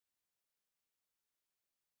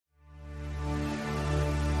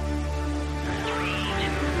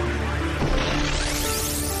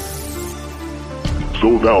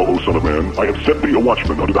So thou, O son of man, I have set thee a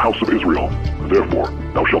watchman unto the house of Israel. Therefore,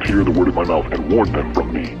 thou shalt hear the word of my mouth, and warn them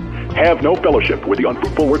from me. Have no fellowship with the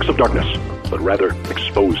unfruitful works of darkness, but rather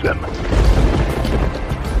expose them.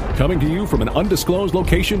 Coming to you from an undisclosed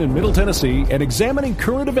location in Middle Tennessee and examining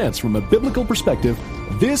current events from a biblical perspective,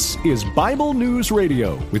 this is Bible News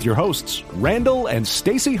Radio with your hosts, Randall and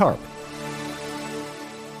Stacy Harp.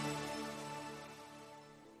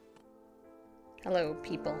 Hello,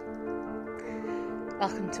 people.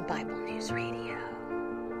 Welcome to Bible News Radio.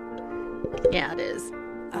 Yeah, it is.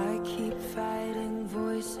 I keep fighting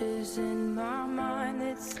voices in my mind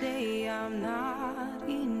that say I'm not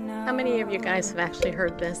enough. How many of you guys have actually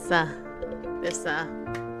heard this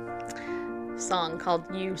song called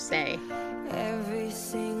You Say? Every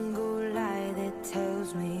single lie that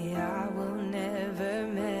tells me I will never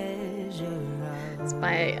measure up. It's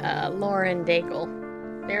by Lauren Daigle.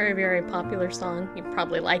 Very, very popular song. You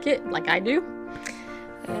probably like it, like I do.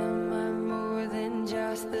 Am I more than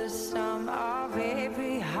just the sum of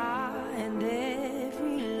every high and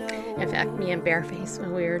every low? In fact, me and Bareface,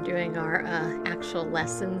 when we were doing our actual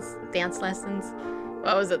lessons, dance lessons,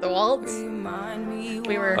 what was it, the waltz? We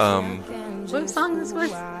were, what song this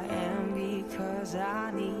was?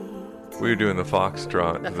 We were doing the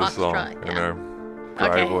foxtrot, The the song foxtrot, in yeah. our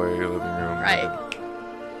driveway, living room. Right.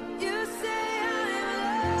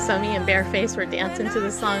 So me and Bareface were dancing to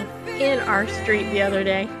the song in our street the other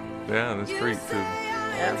day. Yeah, in the street too.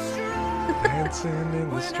 Yep. Dancing in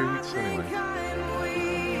the streets. Anyway.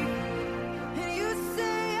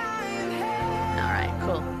 All right,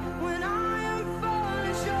 cool.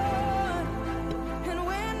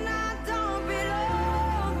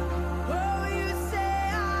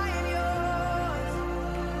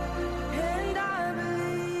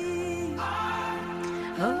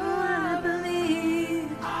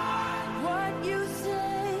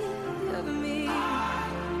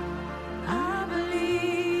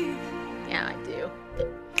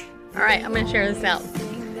 All right, I'm going to share this out.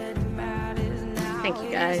 Thank you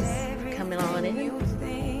guys for coming on in.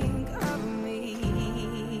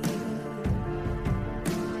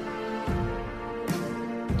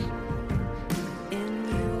 In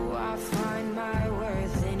you I find my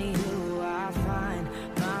worth, in you I find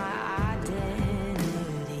my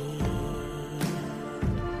identity.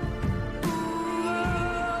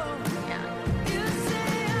 You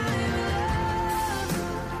say I'm loved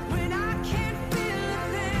when I can't feel a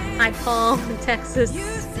thing. Hi, Paul in Texas.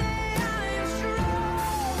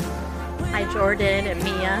 Hi, Jordan and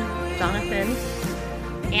Mia, Jonathan,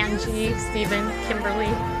 Angie, Stephen,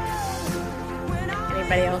 Kimberly.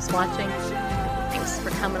 Anybody else watching? Thanks for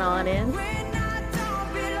coming on in.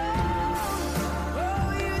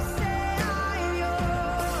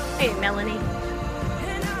 Hey, Melanie.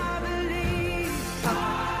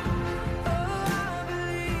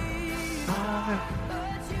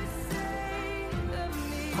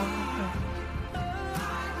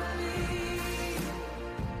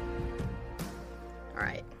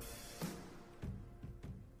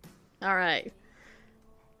 All right.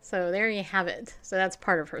 So there you have it. So that's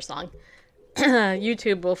part of her song.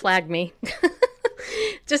 YouTube will flag me.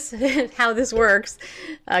 Just how this works.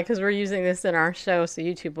 Because we're using this in our show. So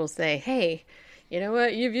YouTube will say, hey, you know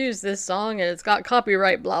what? You've used this song and it's got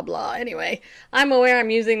copyright, blah, blah. Anyway, I'm aware I'm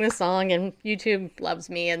using this song and YouTube loves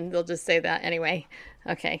me and they'll just say that anyway.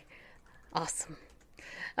 Okay. Awesome.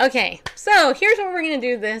 Okay, so here's what we're going to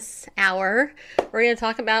do this hour. We're going to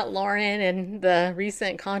talk about Lauren and the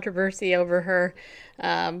recent controversy over her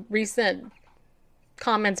recent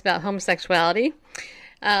comments about homosexuality.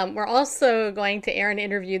 We're also going to air an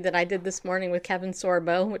interview that I did this morning with Kevin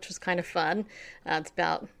Sorbo, which was kind of fun. It's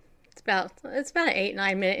about an 8-9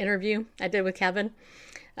 minute interview I did with Kevin.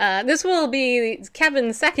 This will be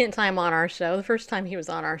Kevin's second time on our show. The first time he was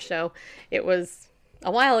on our show, it was a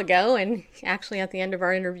while ago, and actually at the end of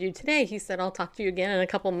our interview today, he said, I'll talk to you again in a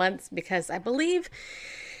couple months, because I believe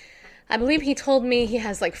he told me he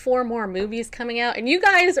has like 4 more movies coming out, and you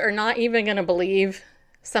guys are not even going to believe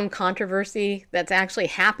some controversy that's actually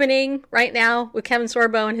happening right now with Kevin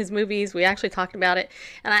Sorbo and his movies. We actually talked about it,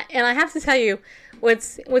 and I have to tell you,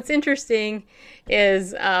 what's interesting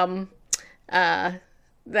is that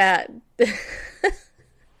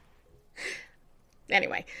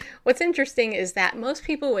anyway, what's interesting is that most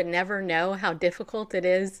people would never know how difficult it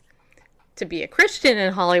is to be a Christian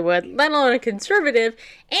in Hollywood, let alone a conservative,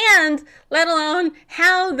 and let alone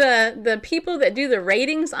how the people that do the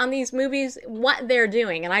ratings on these movies, what they're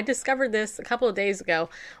doing. And I discovered this a couple of days ago.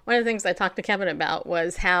 One of the things I talked to Kevin about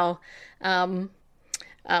was how one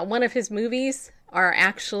of his movies are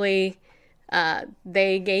actually,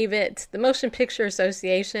 they gave it, the Motion Picture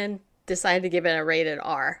Association decided to give it a rated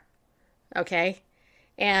R. Okay?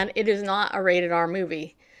 And it is not a rated R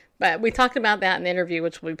movie. But we talked about that in the interview,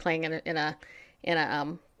 which we'll be playing in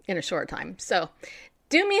a short time. So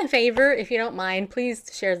do me a favor, if you don't mind,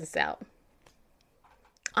 please share this out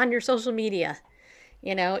on your social media.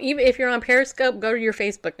 You know, even if you're on Periscope, go to your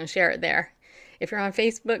Facebook and share it there. If you're on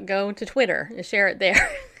Facebook, go to Twitter and share it there.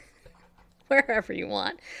 Wherever you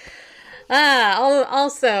want.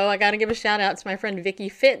 Also, I got to give a shout out to my friend Vicki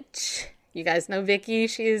Fitch. You guys know Vicki.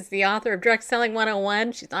 She's the author of Direct Selling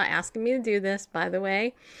 101. She's not asking me to do this, by the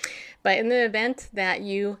way. But in the event that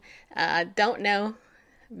you don't know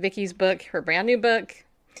Vicki's book, her brand new book,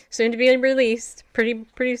 soon to be released,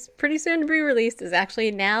 pretty soon to be released, is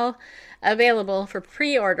actually now available for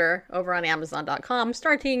pre-order over on Amazon.com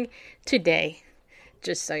starting today,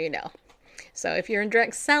 just so you know. So if you're in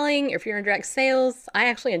direct selling, or if you're in direct sales, I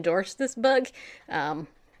actually endorse this book.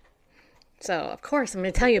 So, of course, I'm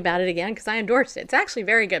going to tell you about it again because I endorsed it. It's actually a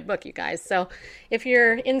very good book, you guys. So, if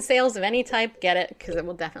you're in sales of any type, get it because it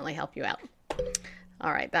will definitely help you out.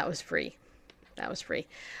 All right, that was free.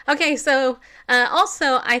 Okay, so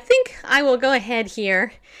also, I think I will go ahead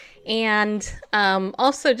here and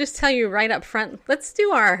also just tell you right up front, let's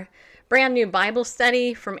do our brand new Bible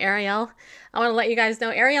study from Ariel. I want to let you guys know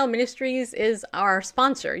Ariel Ministries is our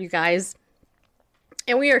sponsor, you guys.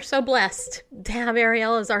 And we are so blessed to have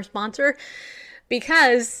Ariel as our sponsor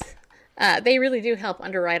because they really do help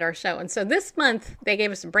underwrite our show. And so this month, they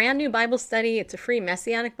gave us a brand new Bible study. It's a free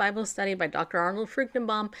Messianic Bible study by Dr. Arnold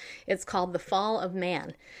Fruchtenbaum. It's called The Fall of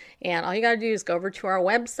Man. And all you got to do is go over to our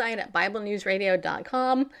website at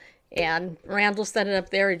BibleNewsRadio.com. And Randall set it up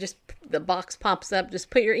there. The box pops up. Just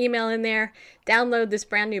put your email in there. Download this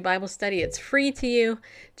brand new Bible study. It's free to you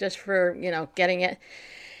just for, getting it.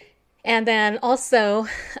 And then also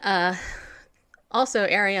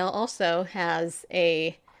Ariel also has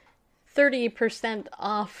a 30%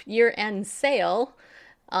 off year-end sale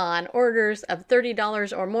on orders of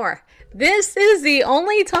 $30 or more. This is the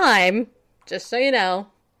only time, just so you know,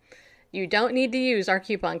 you don't need to use our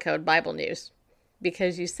coupon code Bible News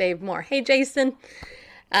because you save more. Hey, Jason,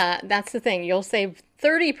 that's the thing. You'll save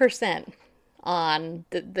 30% on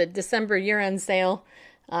the December year-end sale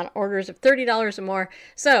on orders of $30 or more.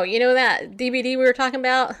 So, you know that DVD we were talking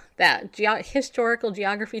about? That historical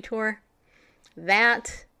geography tour?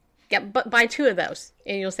 Buy 2 of those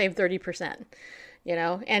and you'll save 30%.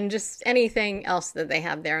 And just anything else that they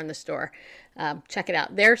have there in the store. Check it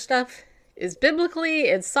out. Their stuff is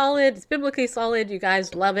it's solid. It's biblically solid. You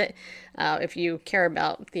guys love it. If you care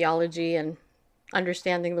about theology and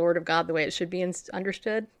understanding the Word of God the way it should be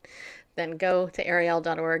understood, then go to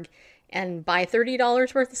ariel.org and buy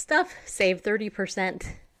 $30 worth of stuff, save 30%.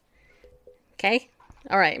 Okay?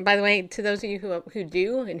 All right. And by the way, to those of you who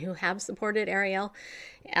do and who have supported Ariel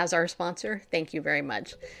as our sponsor, thank you very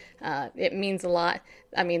much. It means a lot.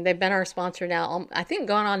 I mean, they've been our sponsor now, I think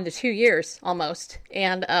going on to 2 years almost.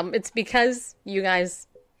 And it's because you guys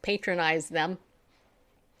patronize them.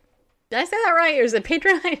 Did I say that right? Or is it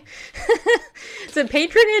patronize? Is it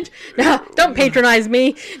patronage? No, don't patronize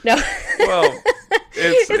me. No. Well,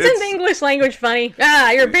 it's in the English language funny.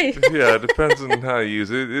 You're a yeah, it depends on how you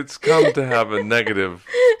use it. It's come to have a negative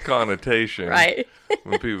connotation. Right.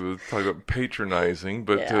 When people talk about patronizing,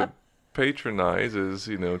 but to patronize is,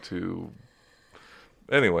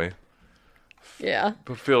 anyway. Yeah.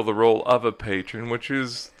 Fulfill the role of a patron, which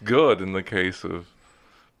is good in the case of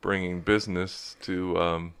bringing business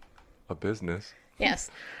to a business.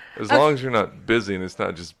 Yes. As long as you're not busy and it's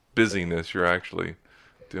not just busyness, you're actually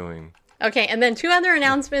doing. Okay, and then 2 other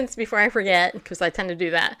announcements before I forget, because I tend to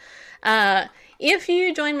do that. If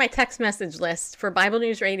you join my text message list for Bible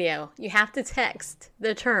News Radio, you have to text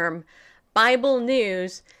the term Bible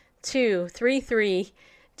News to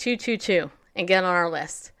 33222 and get on our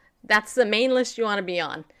list. That's the main list you want to be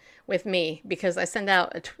on with me because I send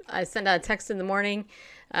out a text in the morning.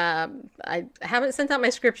 I haven't sent out my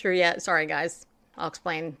scripture yet. Sorry, guys. I'll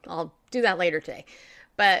explain. I'll do that later today.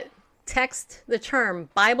 But text the term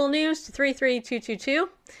Bible News to 33222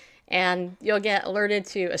 and you'll get alerted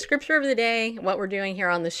to a scripture of the day, what we're doing here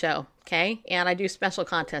on the show. Okay? And I do special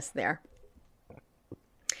contests there.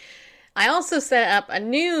 I also set up a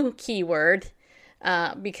new keyword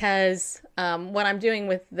because what I'm doing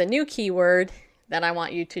with the new keyword that I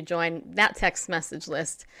want you to join that text message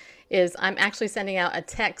list is I'm actually sending out a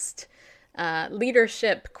text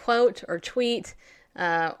leadership quote or tweet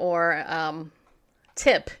or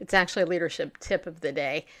tip. It's actually a leadership tip of the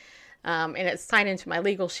day. And it's tied into my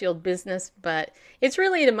Legal Shield business, but it's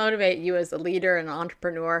really to motivate you as a leader and an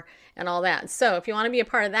entrepreneur and all that. So if you want to be a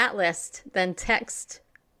part of that list, then text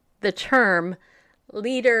the term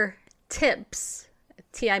leader tips,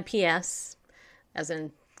 TIPS, as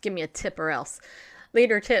in give me a tip or else.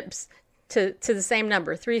 Leader tips to the same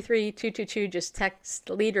number, 33222. Just text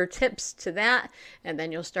leader tips to that, and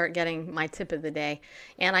then you'll start getting my tip of the day.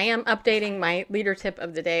 And I am updating my leader tip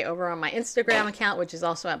of the day over on my Instagram account, which is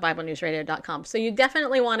also at BibleNewsRadio.com. So you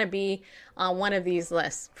definitely want to be on one of these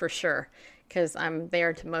lists for sure, because I'm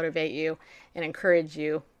there to motivate you and encourage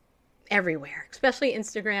you everywhere, especially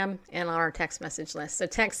Instagram and on our text message list. So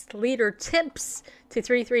text leader tips to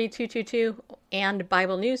 33222 and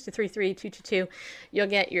Bible news to 33222. You'll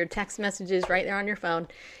get your text messages right there on your phone.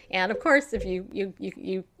 And of course, if you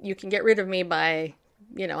can get rid of me by,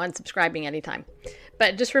 unsubscribing anytime.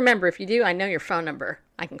 But just remember, if you do, I know your phone number.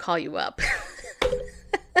 I can call you up.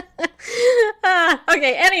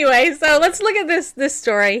 Okay, anyway, so let's look at this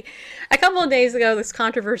story. A couple of days ago, this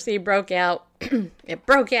controversy broke out. It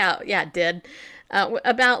broke out, yeah, it did,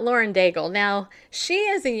 about Lauren Daigle. Now, she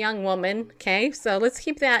is a young woman, okay, so let's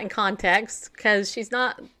keep that in context, because she's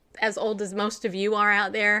not as old as most of you are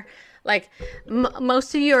out there. Like,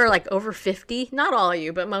 most of you are like over 50. Not all of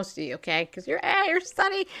you, but most of you, okay? Because you're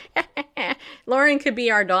sunny. Lauren could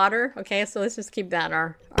be our daughter, okay? So let's just keep that in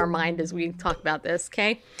our mind as we talk about this,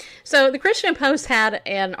 okay? So the Christian Post had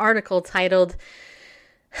an article titled,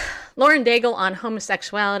 Lauren Daigle on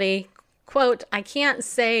homosexuality. Quote, I can't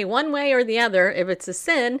say one way or the other. If it's a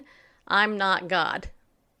sin, I'm not God.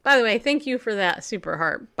 By the way, thank you for that super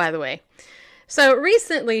heart, by the way. So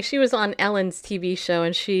recently, she was on Ellen's TV show,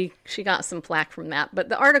 and she got some flack from that. But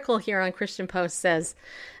the article here on Christian Post says,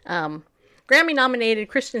 Grammy-nominated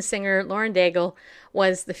Christian singer Lauren Daigle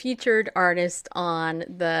was the featured artist on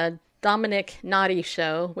the Dominic Naughty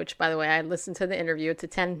Show, which, by the way, I listened to the interview. It's a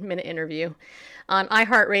 10-minute interview on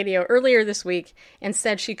iHeartRadio earlier this week, and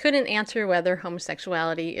said she couldn't answer whether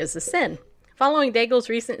homosexuality is a sin. Following Daigle's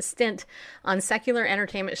recent stint on secular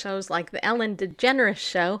entertainment shows like the Ellen DeGeneres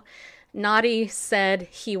Show, Naughty said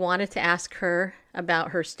he wanted to ask her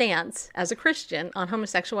about her stance as a Christian on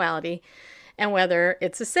homosexuality and whether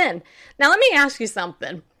it's a sin. Now, let me ask you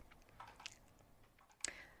something.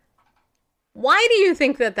 Why do you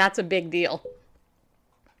think that that's a big deal?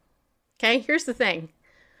 Okay, here's the thing.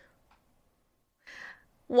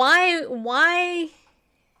 Why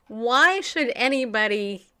should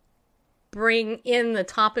anybody bring in the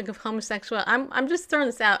topic of homosexuality? I'm just throwing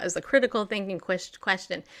this out as a critical thinking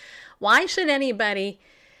question. Why should anybody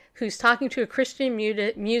who's talking to a Christian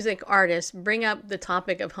music artist bring up the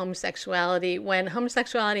topic of homosexuality when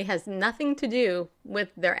homosexuality has nothing to do with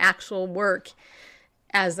their actual work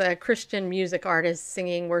as a Christian music artist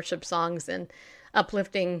singing worship songs and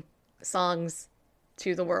uplifting songs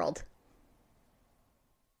to the world?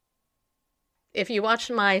 If you watched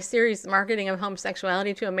my series, Marketing of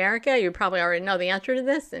Homosexuality to America, you probably already know the answer to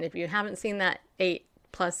this. And if you haven't seen that 8+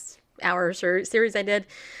 hour series I did,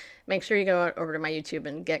 make sure you go over to my YouTube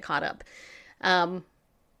and get caught up.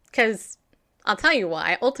 Because I'll tell you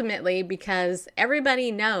why. Ultimately, because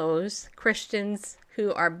everybody knows, Christians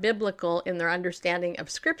who are biblical in their understanding of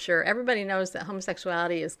Scripture, everybody knows that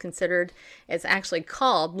homosexuality is considered, it's actually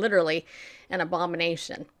called, literally, an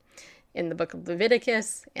abomination in the book of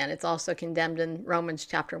Leviticus, and it's also condemned in Romans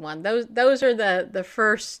chapter 1. Those are the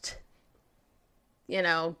first,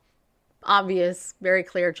 obvious, very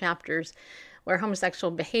clear chapters where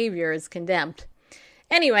homosexual behavior is condemned.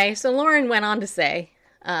 Anyway, so Lauren went on to say,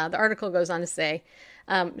 the article goes on to say,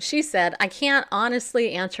 she said, I can't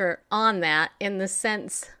honestly answer on that in the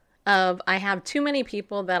sense of I have too many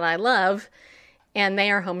people that I love and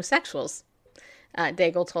they are homosexuals.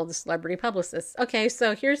 Daigle told the celebrity publicist. Okay,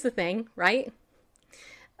 so here's the thing, right?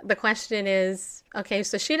 The question is, okay,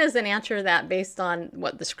 so she doesn't answer that based on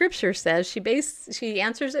what the scripture says. She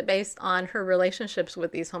answers it based on her relationships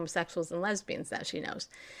with these homosexuals and lesbians that she knows.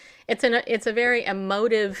 It's a very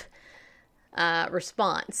emotive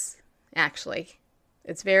response, actually.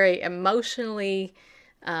 It's very emotionally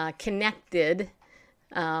connected,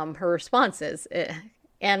 her responses.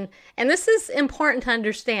 And this is important to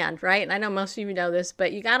understand, right? And I know most of you know this,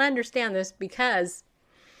 but you got to understand this because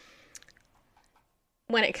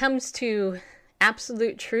when it comes to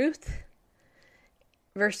absolute truth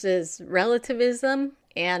versus relativism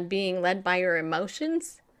and being led by your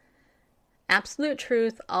emotions, absolute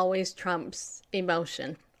truth always trumps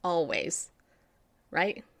emotion, always,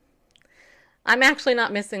 right? I'm actually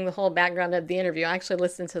not missing the whole background of the interview. I actually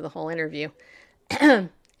listened to the whole interview.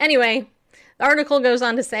 Anyway, the article goes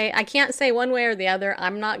on to say, I can't say one way or the other.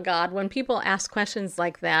 I'm not God. When people ask questions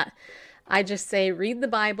like that, I just say, read the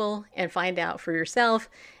Bible and find out for yourself.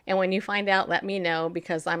 And when you find out, let me know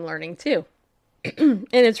because I'm learning too. And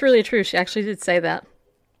it's really true. She actually did say that.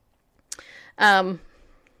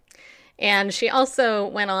 And she also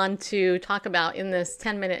went on to talk about in this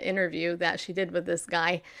 10-minute interview that she did with this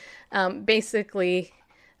guy, basically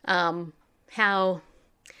how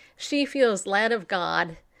she feels led of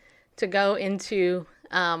God to go into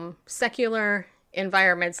secular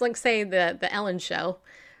environments, like say the Ellen Show,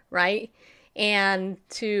 right? And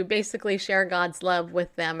to basically share God's love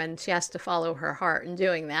with them, and she has to follow her heart in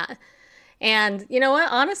doing that. And you know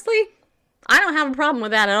what? Honestly, I don't have a problem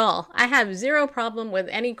with that at all. I have zero problem with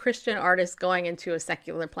any Christian artist going into a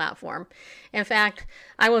secular platform. In fact,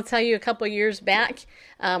 I will tell you, a couple years back,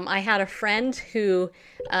 I had a friend who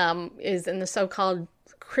is in the so-called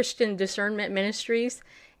Christian Discernment Ministries,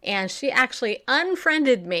 and she actually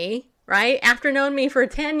unfriended me, right? After knowing me for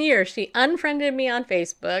 10 years, she unfriended me on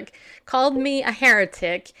Facebook, called me a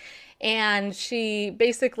heretic, and she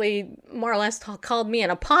basically more or less called me an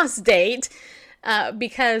apostate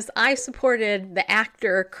because I supported the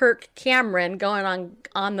actor Kirk Cameron going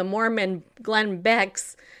on the Mormon Glenn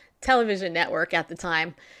Beck's television network at the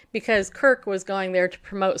time, because Kirk was going there to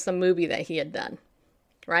promote some movie that he had done,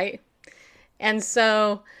 right? And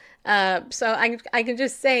so I can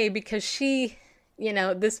just say, because she,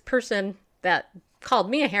 this person that called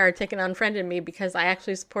me a heretic and unfriended me because I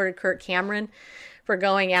actually supported Kirk Cameron for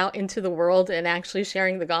going out into the world and actually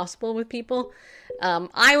sharing the gospel with people,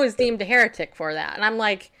 I was deemed a heretic for that. And I'm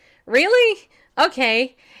like, really?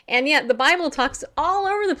 Okay. And yet the Bible talks all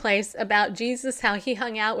over the place about Jesus, how he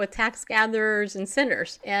hung out with tax gatherers and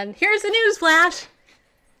sinners. And here's the news flash.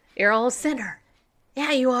 You're all a sinner.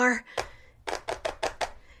 Yeah, you are.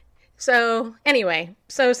 So anyway,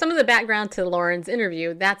 so some of the background to Lauren's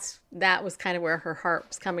interview, that was kind of where her heart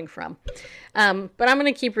was coming from. But I'm going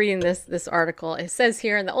to keep reading this article. It says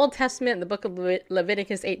here in the Old Testament, the book of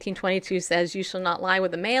Leviticus 18:22 says, "You shall not lie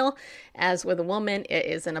with a male, as with a woman, it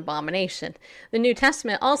is an abomination." The New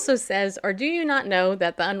Testament also says, "Or do you not know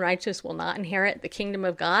that the unrighteous will not inherit the kingdom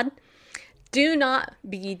of God? Do not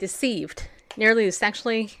be deceived. Neither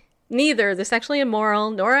the sexually immoral,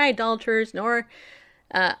 nor idolaters, nor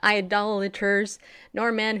idolaters,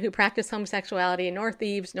 nor men who practice homosexuality, nor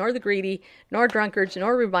thieves, nor the greedy, nor drunkards,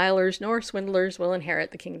 nor revilers, nor swindlers will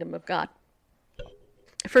inherit the kingdom of God."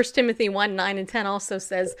 1 Timothy 1:9-10 also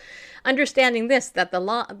says, "Understanding this, that the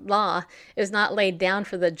law is not laid down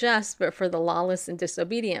for the just, but for the lawless and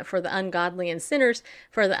disobedient, for the ungodly and sinners,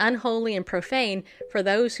 for the unholy and profane, for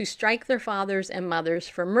those who strike their fathers and mothers,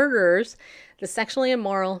 for murderers, the sexually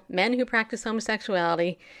immoral, men who practice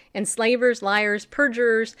homosexuality, enslavers, liars,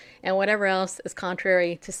 perjurers, and whatever else is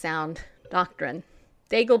contrary to sound doctrine."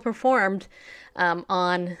 Daigle performed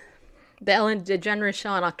on the Ellen DeGeneres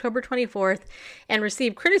show on October 24th and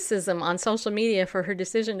received criticism on social media for her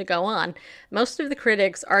decision to go on. Most of the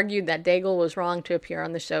critics argued that Daigle was wrong to appear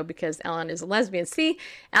on the show because Ellen is a lesbian. See,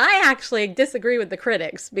 and I actually disagree with the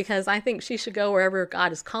critics, because I think she should go wherever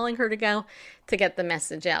God is calling her to go to get the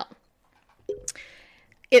message out.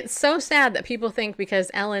 "It's so sad that people think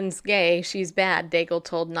because Ellen's gay, she's bad," Daigle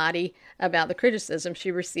told Naughty about the criticism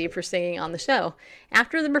she received for singing on the show.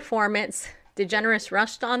 After the performance, DeGeneres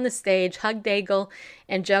rushed on the stage, hugged Daigle,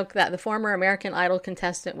 and joked that the former American Idol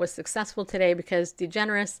contestant was successful today because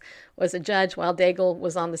DeGeneres was a judge while Daigle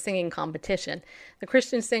was on the singing competition. The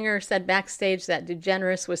Christian singer said backstage that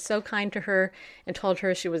DeGeneres was so kind to her and told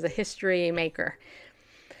her she was a history maker.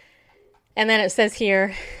 And then it says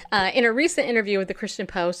here, in a recent interview with the Christian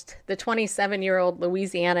Post, the 27-year-old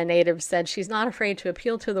Louisiana native said she's not afraid to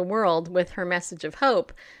appeal to the world with her message of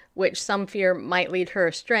hope, which some fear might lead her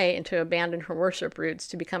astray and to abandon her worship roots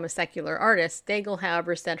to become a secular artist. Daigle,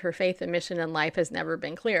 however, said her faith and mission in life has never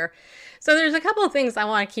been clear. So there's a couple of things I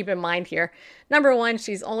want to keep in mind here. Number one,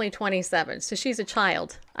 she's only 27, so she's a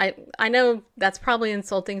child. I know that's probably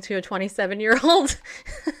insulting to a 27-year-old.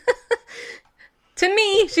 To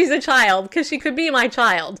me, she's a child, because she could be my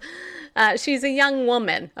child. She's a young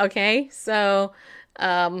woman, okay? So,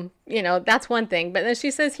 that's one thing. But then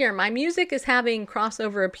she says here, "My music is having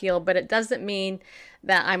crossover appeal, but it doesn't mean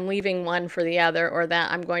that I'm leaving one for the other or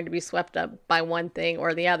that I'm going to be swept up by one thing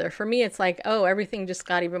or the other. For me, it's like, oh, everything just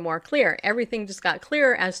got even more clear. Everything just got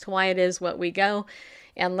clearer as to why it is what we go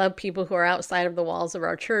and love people who are outside of the walls of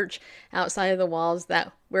our church, outside of the walls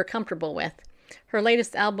that we're comfortable with." Her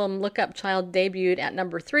latest album, Look Up Child, debuted at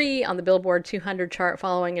number 3 on the Billboard 200 chart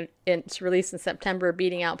following its release in September,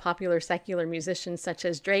 beating out popular secular musicians such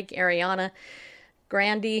as Drake, Ariana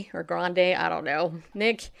Grande, I don't know,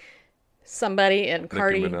 Nick, somebody, and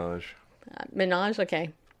Cardi. Nicki Minaj. Minaj,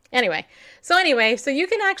 okay. Anyway, so you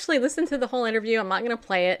can actually listen to the whole interview. I'm not going to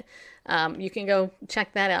play it. You can go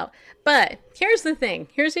check that out. But here's the thing.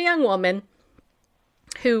 Here's a young woman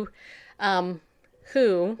who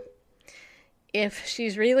if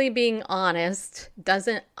she's really being honest,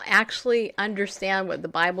 doesn't actually understand what the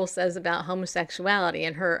Bible says about homosexuality,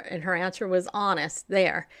 and her answer was honest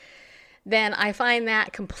there, then I find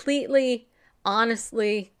that completely,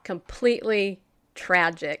 honestly, completely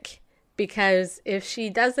tragic. Because if she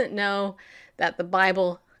doesn't know that the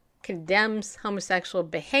Bible condemns homosexual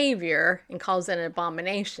behavior and calls it an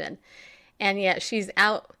abomination, and yet she's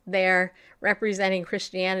out there representing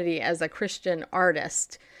Christianity as a Christian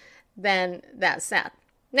artist, then that's sad.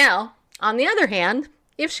 Now, on the other hand,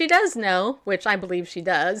 if she does know, which I believe she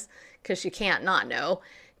does, because she can't not know,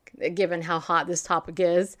 given how hot this topic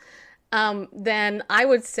is, then I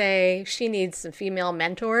would say she needs some female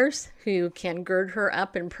mentors who can gird her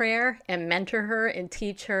up in prayer and mentor her and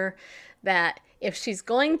teach her that if she's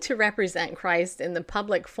going to represent Christ in the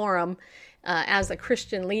public forum as a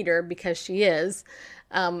Christian leader, because she is,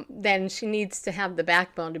 then she needs to have the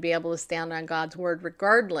backbone to be able to stand on God's word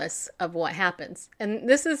regardless of what happens. And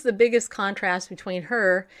this is the biggest contrast between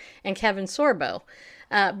her and Kevin Sorbo,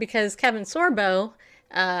 because Kevin Sorbo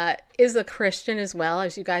is a Christian as well.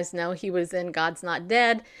 As you guys know, he was in God's Not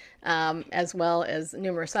Dead, as well as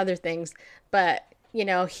numerous other things. But, you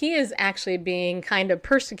know, he is actually being kind of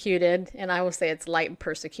persecuted, and I will say it's light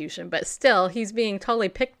persecution, but still, he's being totally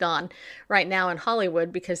picked on right now in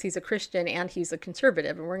Hollywood because he's a Christian and he's a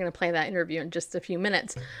conservative. And we're going to play that interview in just a few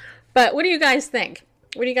minutes. But what do you guys think?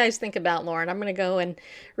 What do you guys think about Lauren? I'm going to go and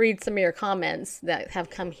read some of your comments that have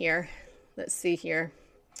come here. Let's see here.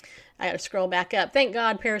 I got to scroll back up. Thank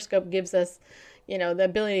God Periscope gives us, you know, the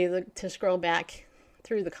ability to scroll back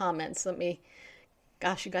through the comments.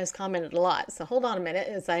 Gosh, you guys commented a lot. So hold on a minute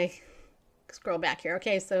as I scroll back here.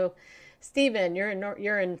 Okay, so Stephen, you're in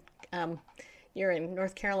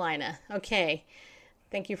North Carolina. Okay,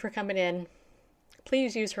 thank you for coming in.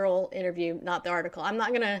 Please use her whole interview, not the article. I'm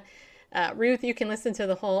not gonna. Ruth, you can listen to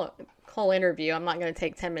the whole interview. I'm not gonna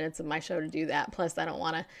take 10 minutes of my show to do that. Plus, I don't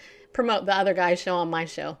want to promote the other guy's show on my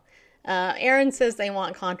show. Aaron says they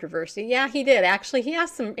want controversy. Yeah, he did. Actually, he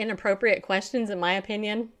asked some inappropriate questions, in my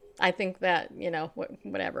opinion. I think that, you know,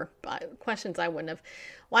 whatever. Questions I wouldn't have.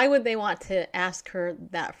 Why would they want to ask her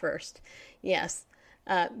that first? Yes.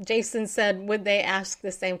 Jason said, would they ask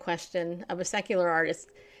the same question of a secular artist?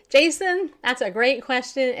 Jason, that's a great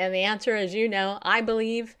question. And the answer, as you know, I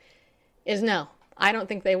believe, is no. I don't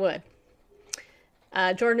think they would.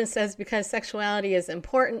 Jordan says, because sexuality is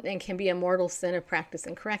important and can be a mortal sin if practiced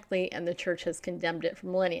incorrectly, and the church has condemned it for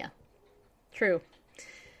millennia. True.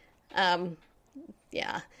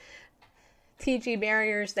 Yeah. TG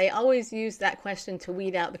barriers, they always use that question to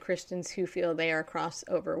weed out the Christians who feel they are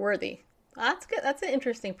crossover worthy. That's good. That's an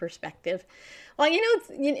interesting perspective. Well,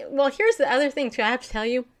 well, here's the other thing too. I have to tell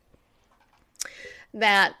you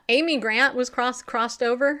that Amy Grant was crossed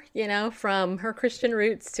over, you know, from her Christian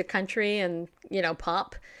roots to country and, you know,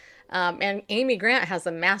 pop. And Amy Grant has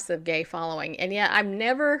a massive gay following. And yet I've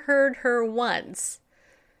never heard her once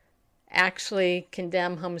actually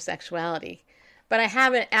condemn homosexuality. But I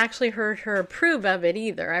haven't actually heard her approve of it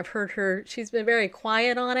either. I've heard her, she's been very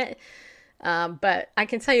quiet on it. But I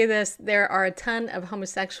can tell you this, there are a ton of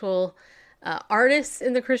homosexual artists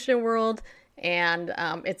in the Christian world. And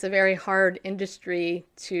it's a very hard industry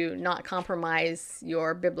to not compromise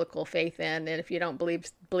your biblical faith in. And if you don't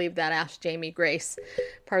believe that, ask Jamie Grace.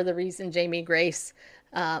 Part of the reason Jamie Grace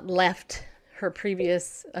left her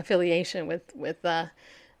previous affiliation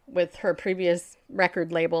with her previous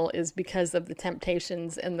record label is because of the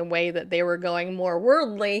temptations and the way that they were going more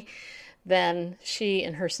worldly than she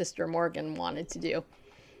and her sister Morgan wanted to do.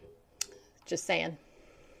 Just saying.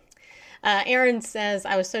 Aaron says,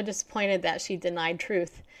 I was so disappointed that she denied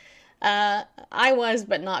truth. I was,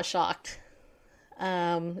 but not shocked.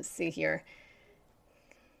 Let's see here.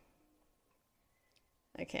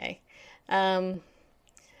 Okay.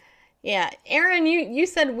 Yeah, Aaron, you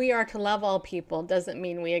said we are to love all people. Doesn't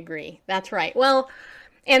mean we agree. That's right. Well,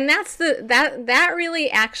 and that's that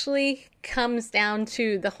really actually comes down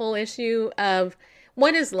to the whole issue of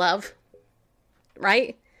what is love,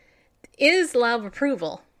 right? Is love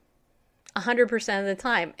approval 100% of the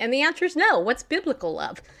time? And the answer is no. What's biblical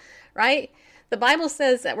love, right? The Bible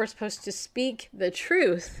says that we're supposed to speak the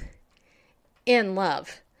truth in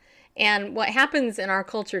love. And what happens in our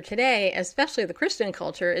culture today, especially the Christian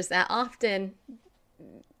culture, is that often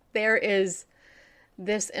there is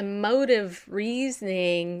this emotive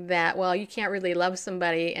reasoning that, well, you can't really love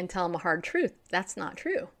somebody and tell them a hard truth. That's not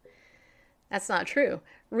true. That's not true.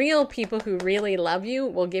 Real people who really love you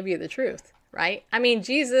will give you the truth, right? I mean,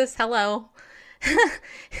 Jesus, hello.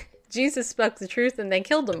 Jesus spoke the truth and they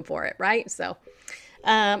killed him for it, right? So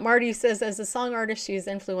Marty says, as a song artist, she is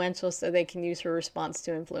influential, so they can use her response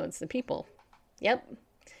to influence the people. Yep.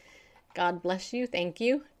 God bless you. Thank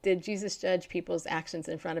you. Did Jesus judge people's actions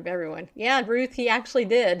in front of everyone? Yeah, Ruth, he actually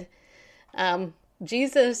did.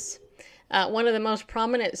 Jesus, one of the most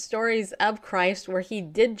prominent stories of Christ where he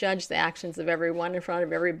did judge the actions of everyone in front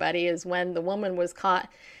of everybody is when the woman was caught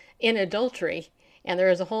in adultery. And there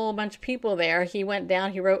was a whole bunch of people there. He went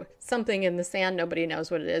down, he wrote something in the sand. Nobody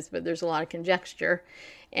knows what it is, but there's a lot of conjecture.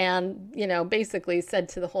 And, basically said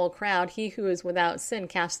to the whole crowd, he who is without sin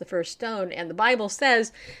cast the first stone. And the Bible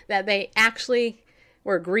says that they actually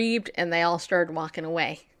were grieved and they all started walking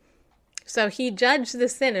away. So he judged the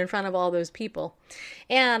sin in front of all those people.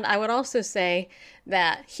 And I would also say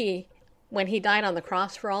that when he died on the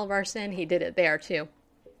cross for all of our sin, he did it there too.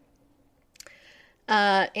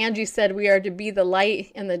 Angie said, we are to be the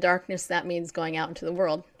light in the darkness. That means going out into the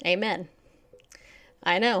world. Amen.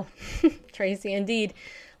 I know. Tracy, indeed.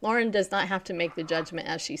 Lauren does not have to make the judgment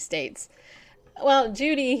as she states. Well,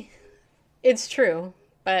 Judy, it's true.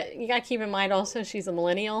 But you got to keep in mind also she's a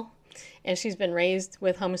millennial. And she's been raised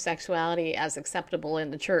with homosexuality as acceptable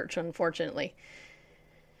in the church, unfortunately.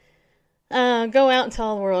 Go out and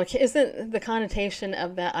tell the world. Isn't the connotation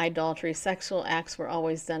of that idolatry? Sexual acts were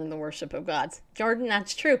always done in the worship of gods. Jordan,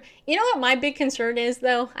 that's true. You know what my big concern is,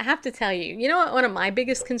 though? I have to tell you. You know what one of my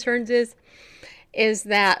biggest concerns is? Is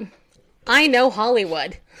that I know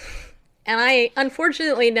Hollywood. And I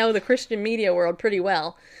unfortunately know the Christian media world pretty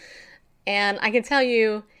well. And I can tell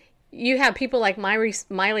you, you have people like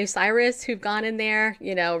Miley Cyrus who've gone in there,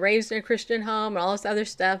 raised in a Christian home and all this other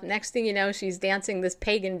stuff. Next thing you know, she's dancing this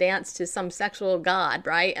pagan dance to some sexual god,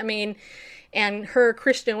 right? I mean, and her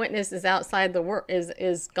Christian witness is outside the world,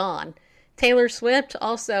 is gone. Taylor Swift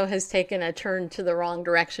also has taken a turn to the wrong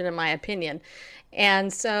direction, in my opinion.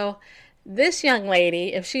 And so this young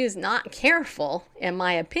lady, if she is not careful, in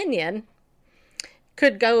my opinion,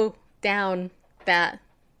 could go down that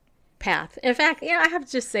path. In fact, I have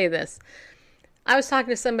to just say this. I was talking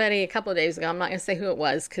to somebody a couple of days ago. I'm not going to say who it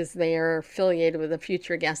was because they are affiliated with a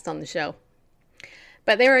future guest on the show.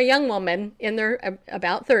 But they were a young woman in their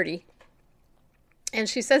about 30. And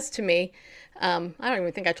she says to me, I don't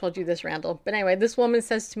even think I told you this, Randall. But anyway, this woman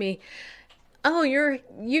says to me, oh, you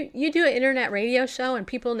do an internet radio show and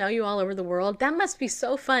people know you all over the world. That must be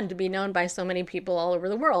so fun to be known by so many people all over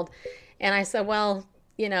the world. And I said, well,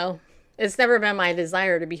 it's never been my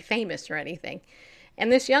desire to be famous or anything.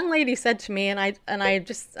 And this young lady said to me, and I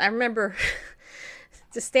remember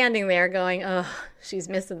just standing there going, oh, she's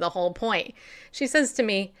missing the whole point. She says to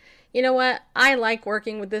me, you know what? I like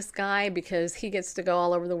working with this guy because he gets to go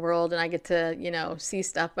all over the world and I get to, see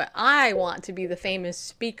stuff. But I want to be the famous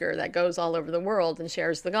speaker that goes all over the world and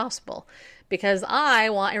shares the gospel because I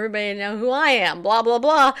want everybody to know who I am, blah, blah,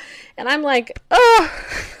 blah. And I'm like, oh.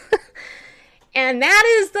 And that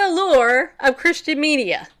is the lure of Christian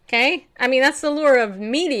media, okay? I mean, that's the lure of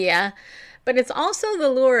media, but it's also the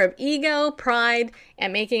lure of ego, pride,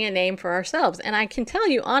 and making a name for ourselves. And I can tell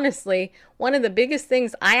you honestly, one of the biggest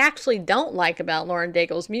things I actually don't like about Lauren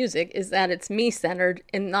Daigle's music is that it's me-centered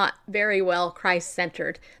and not very well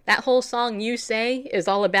Christ-centered. That whole song, You Say, is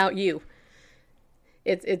all about you.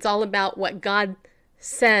 It's all about what God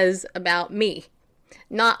says about me,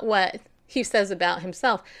 not what he says about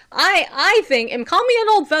himself. I think, and call me an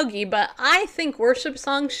old fogey, but I think worship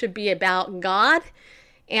songs should be about God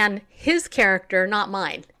and his character, not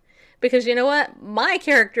mine. Because you know what? My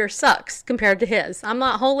character sucks compared to his. I'm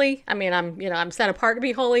not holy. I mean, I'm set apart to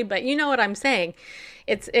be holy, but you know what I'm saying.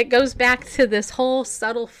 It goes back to this whole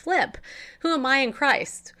subtle flip. Who am I in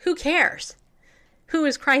Christ? Who cares? Who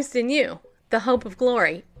is Christ in you? The hope of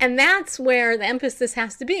glory. And that's where the emphasis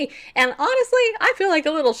has to be. And honestly, I feel like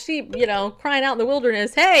a little sheep, crying out in the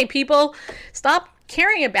wilderness, hey, people, stop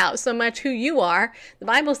caring about so much who you are. The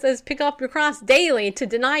Bible says pick up your cross daily to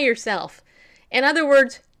deny yourself. In other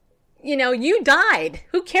words, you died.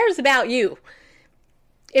 Who cares about you?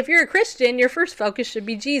 If you're a Christian, your first focus should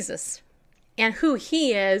be Jesus and who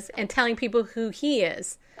he is and telling people who he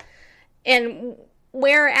is. And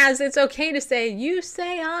whereas it's okay to say, you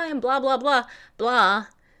say I am blah, blah, blah, blah.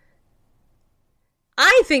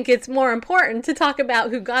 I think it's more important to talk about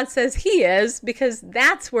who God says he is because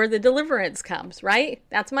that's where the deliverance comes, right?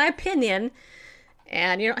 That's my opinion.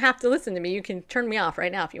 And you don't have to listen to me. You can turn me off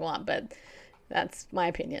right now if you want, but that's my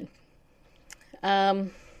opinion.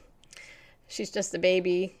 She's just a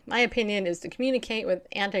baby. My opinion is to communicate with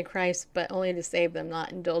Antichrist, but only to save them,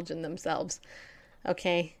 not indulge in themselves.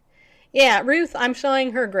 Okay. Yeah, Ruth, I'm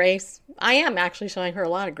showing her grace. I am actually showing her a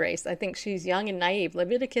lot of grace. I think she's young and naive.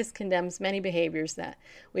 Leviticus condemns many behaviors that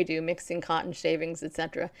we do, mixing cotton shavings,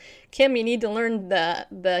 etc. Kim, you need to learn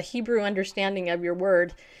the Hebrew understanding of your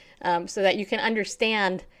word so that you can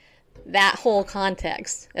understand that whole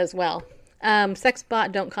context as well.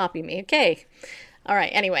 Sexbot, don't copy me. Okay. All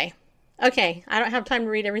right. Anyway. Okay. I don't have time to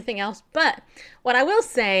read everything else, but what I will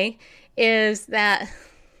say is that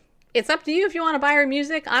it's up to you if you want to buy her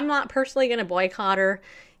music. I'm not personally going to boycott her,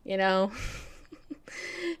 you know,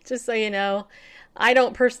 just so you know. I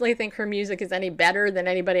don't personally think her music is any better than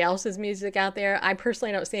anybody else's music out there. I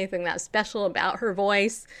personally don't see anything that special about her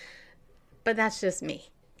voice, but that's just me,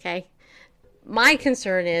 okay? My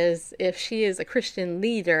concern is if she is a Christian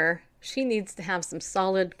leader, she needs to have some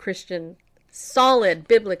solid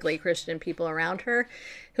biblically Christian people around her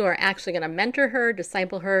who are actually going to mentor her,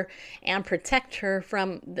 disciple her, and protect her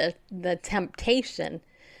from the temptation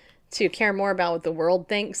to care more about what the world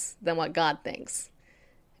thinks than what God thinks.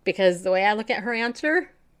 Because the way I look at her answer,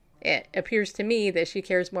 it appears to me that she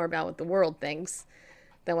cares more about what the world thinks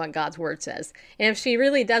than what God's word says. And if she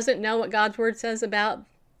really doesn't know what God's word says about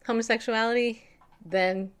homosexuality,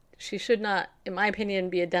 then she should not, in my opinion,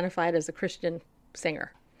 be identified as a Christian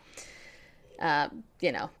singer.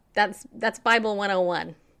 You know, that's Bible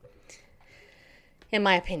 101, in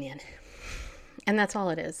my opinion. And that's all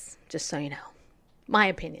it is, just so you know. My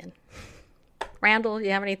opinion. Randall, you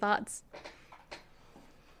have any thoughts?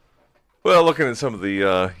 Well, looking at some of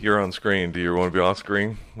the, you're on screen. Do you want to be off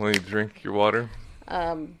screen when you drink your water?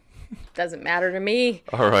 Doesn't matter to me.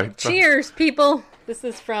 All right. Cheers, people. This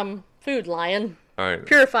is from Food Lion. All right.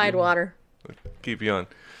 Purified water. Keep you on.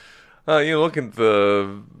 You know, looking at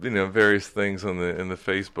the, you know, various things in the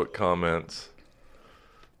Facebook comments.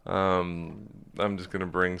 I'm just going to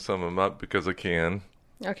bring some of them up because I can.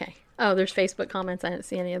 Okay. Oh, there's Facebook comments. I didn't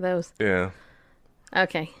see any of those. Yeah.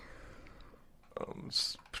 Okay.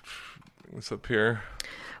 It's up here.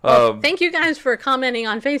 Well, thank you guys for commenting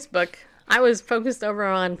on Facebook. I was focused over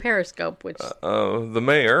on Periscope, which... the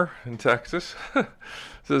mayor in Texas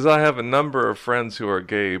says, I have a number of friends who are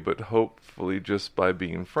gay, but hopefully just by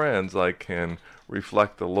being friends, I can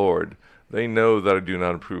reflect the Lord. They know that I do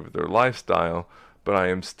not approve of their lifestyle, but I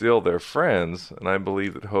am still their friends, and I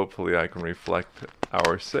believe that hopefully I can reflect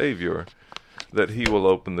our Savior, that He will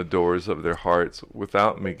open the doors of their hearts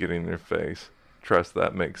without me getting in their face. Trust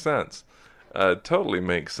that makes sense. Totally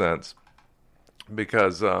makes sense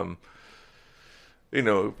because, you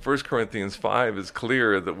know, 1 Corinthians 5 is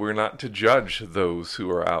clear that we're not to judge those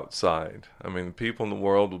who are outside. I mean, people in the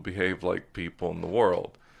world will behave like people in the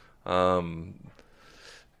world. You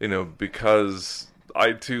know, because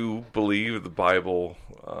I too believe the Bible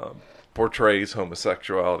portrays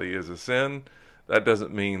homosexuality as a sin. That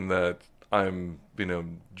doesn't mean that I'm, you know,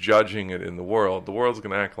 judging it in the world. The world's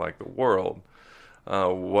going to act like the world.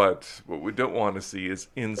 What we don't want to see is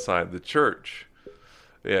inside the church.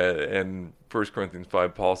 Yeah, and 1 Corinthians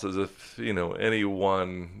 5, Paul says, if, you know,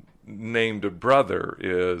 anyone named a brother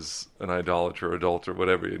is an idolater, adulterer,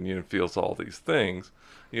 whatever, and, you know, feels all these things,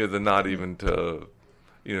 you know, then not even to,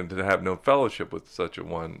 you know, to have no fellowship with such a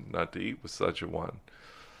one, not to eat with such a one.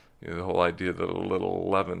 You know, the whole idea that a little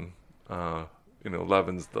leaven, you know,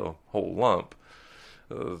 leavens the whole lump.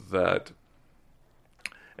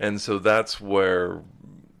 And so that's where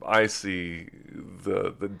I see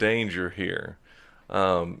the danger here.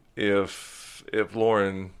 If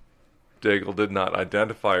Lauren Daigle did not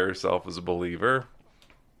identify herself as a believer,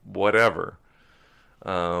 whatever.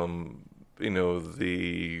 You know,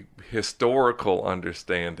 the historical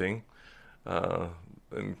understanding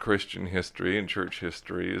in Christian history and church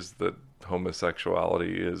history is that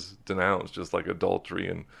homosexuality is denounced, just like adultery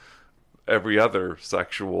and every other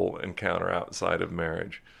sexual encounter outside of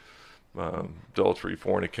marriage. Adultery,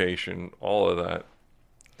 fornication, all of that.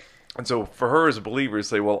 And so for her as a believer to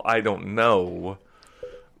say, well, I don't know,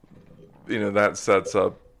 you know, that sets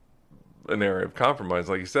up an area of compromise.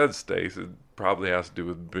 Like you said, Stace, it probably has to do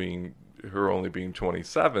with her only being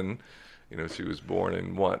 27. You know, she was born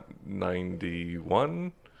in, what,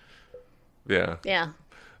 91? Yeah. Yeah.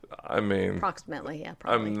 I mean, approximately, yeah.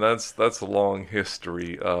 Probably. I mean, that's a long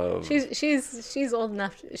history of. She's old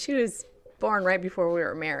enough. She was born right before we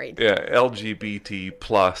were married. Yeah, LGBT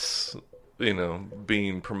plus, you know,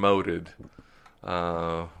 being promoted,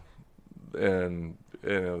 and you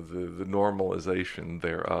know the normalization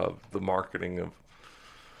thereof, the marketing of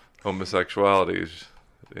homosexuality is,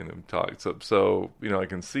 you know, talks up. So you know, I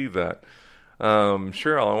can see that.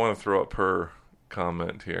 Cheryl, I want to throw up her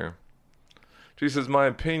comment here. She says, my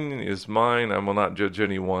opinion is mine. I will not judge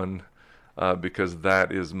anyone because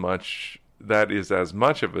that is as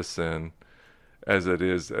much of a sin as it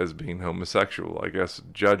is as being homosexual. I guess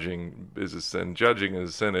judging is a sin. Judging is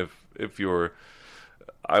a sin if you're,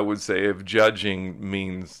 I would say, if judging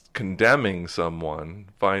means condemning someone,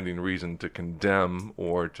 finding reason to condemn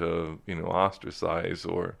or to, you know, ostracize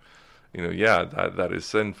or that is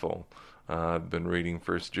sinful. I've been reading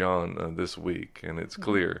First John this week, and it's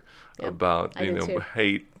clear about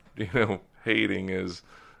hate. Hating is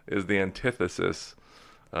the antithesis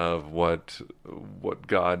of what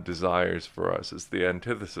God desires for us. It's the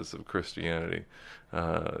antithesis of Christianity,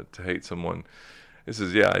 to hate someone. It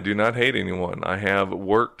says, I do not hate anyone. I have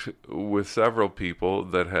worked with several people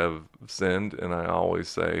that have sinned, and I always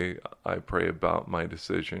say I pray about my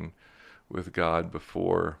decision with God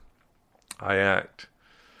before I act.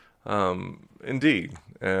 Indeed.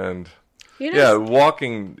 And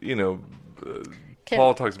walking,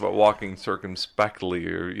 Paul talks about walking circumspectly,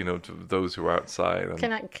 or, to those who are outside.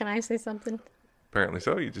 Can I say something? Apparently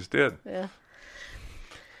so. You just did. Yeah.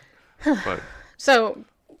 But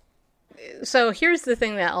So here's the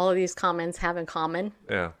thing that all of these comments have in common.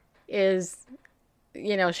 Yeah. Is,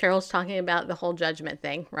 Cheryl's talking about the whole judgment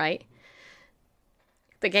thing, right?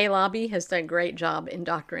 The gay lobby has done a great job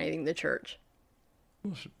indoctrinating the church.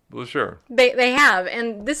 Well, sure. They have.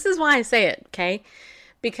 And this is why I say it, okay?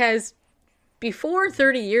 Because before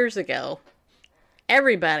 30 years ago,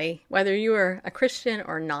 everybody, whether you were a Christian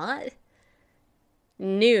or not,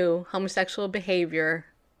 knew homosexual behavior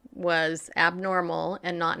was abnormal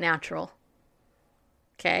and not natural.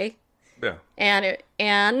 Okay? Yeah.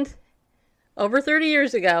 And over 30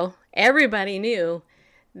 years ago, everybody knew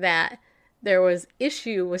that there was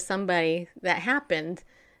issue with somebody that happened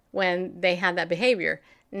when they had that behavior.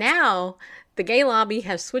 Now, the gay lobby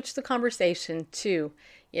has switched the conversation to,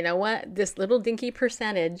 you know what, this little dinky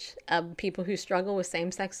percentage of people who struggle with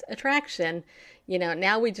same-sex attraction,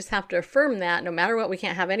 now we just have to affirm that no matter what, we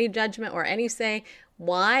can't have any judgment or any say.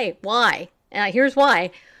 Why? And here's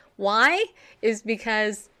why. Why is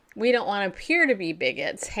because we don't want to appear to be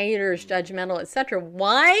bigots, haters, judgmental, etc.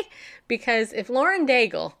 Why? Because if Lauren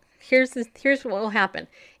Daigle, here's what will happen.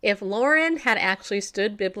 If Lauren had actually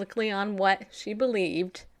stood biblically on what she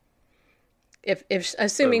believed, if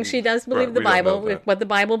assuming she does believe the Bible, what the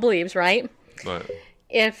Bible believes, right? Right.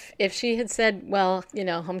 If she had said, well,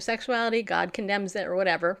 homosexuality, God condemns it or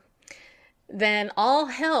whatever, then all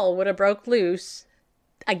hell would have broke loose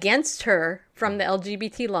against her from the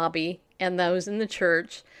LGBT lobby and those in the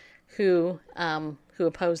church who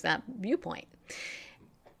oppose that viewpoint.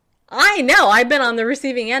 I know I've been on the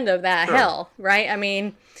receiving end of that hell, right? I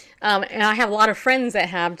mean, and I have a lot of friends that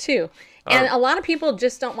have too. And a lot of people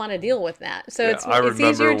just don't want to deal with that. So it's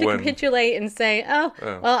easier to capitulate and say,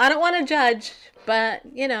 well, I don't want to judge, but,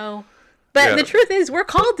 the truth is we're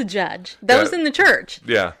called to judge those in the church.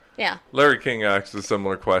 Yeah. Yeah. Larry King asked a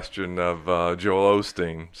similar question of Joel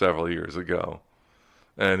Osteen several years ago.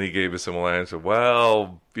 And he gave a similar answer.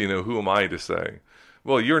 Well, who am I to say?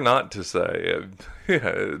 Well, you're not to say.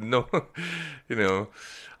 No,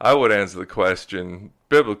 I would answer the question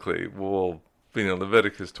biblically. Well,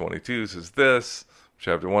 Leviticus 22 says this.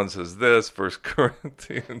 Chapter 1 says this. 1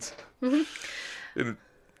 Corinthians in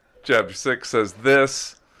chapter 6 says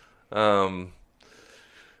this. And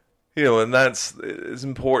it's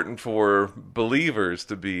important for believers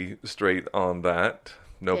to be straight on that.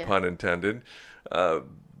 No pun intended.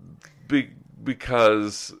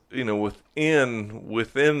 Because, within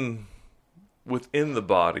the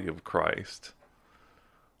body of Christ,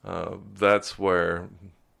 that's where,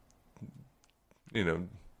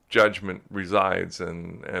 judgment resides.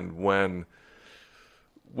 And when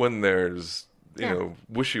there's,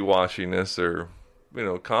 wishy-washiness or,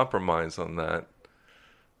 compromise on that,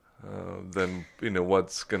 then,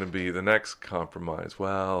 what's going to be the next compromise?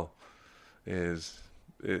 Well, is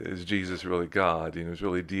Jesus really God? Is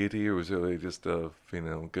really deity, or was really just a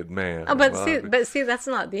good man? Oh, but see, that's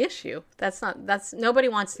not the issue. That's nobody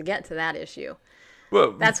wants to get to that issue.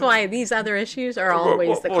 Well, that's why these other issues are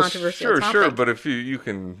always the controversial topic. Sure. But if you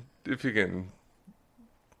can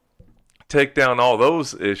take down all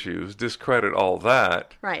those issues, discredit all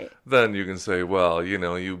that, right? Then you can say, well,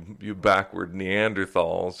 you backward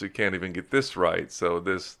Neanderthals, you can't even get this right. So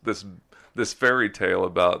this fairy tale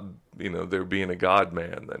about there being a God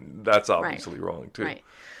man, then that's obviously wrong too. Right.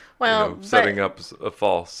 Well, setting up a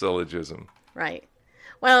false syllogism. Right.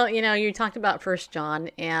 Well, you talked about 1 John,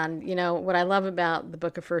 and what I love about the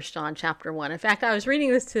book of 1 John, chapter 1. In fact, I was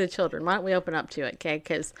reading this to the children. Why don't we open up to it, okay?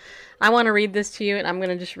 Because I want to read this to you, and I'm going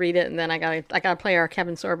to just read it, and then I gotta play our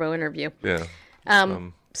Kevin Sorbo interview. Yeah.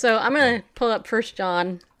 So I'm going to pull up 1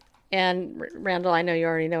 John, and Randall, I know you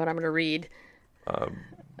already know what I'm going to read.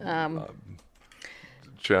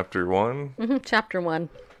 Chapter 1? Mm-hmm, chapter 1.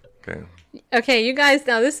 Okay. Okay, you guys,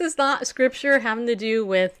 now this is not scripture having to do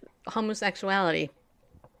with homosexuality.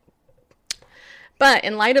 But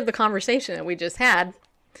in light of the conversation that we just had,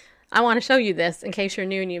 I want to show you this in case you're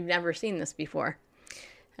new and you've never seen this before.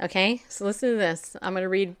 Okay, so listen to this. I'm going to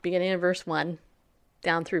read beginning of verse 1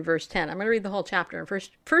 down through verse 10. I'm going to read the whole chapter. In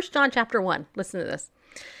First John chapter 1. Listen to this.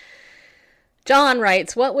 John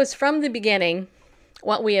writes, "What was from the beginning,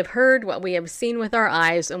 what we have heard, what we have seen with our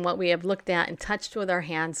eyes, and what we have looked at and touched with our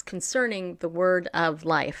hands concerning the word of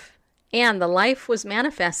life. And the life was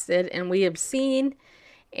manifested, and we have seen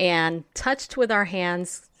and touched with our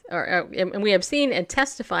hands, and we have seen and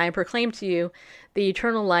testify and proclaim to you the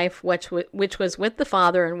eternal life which was with the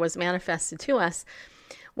Father and was manifested to us.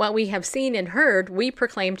 What we have seen and heard, we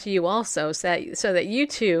proclaim to you also, so that you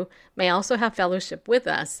too may also have fellowship with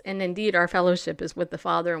us. And indeed, our fellowship is with the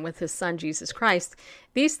Father and with his Son, Jesus Christ.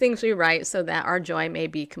 These things we write so that our joy may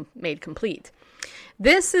be made complete.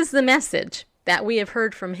 This is the message that we have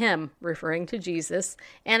heard from him," referring to Jesus,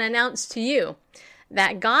 "and announced to you,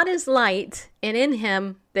 that God is light, and in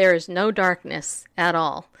him there is no darkness at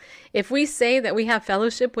all. If we say that we have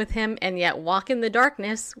fellowship with him and yet walk in the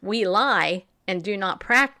darkness, we lie and do not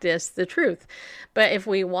practice the truth. But if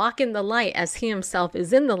we walk in the light as he himself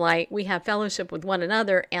is in the light, we have fellowship with one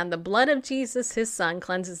another, and the blood of Jesus, his Son,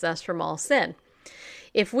 cleanses us from all sin.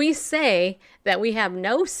 If we say that we have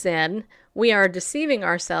no sin, we are deceiving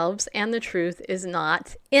ourselves, and the truth is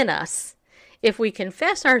not in us. If we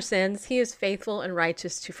confess our sins, he is faithful and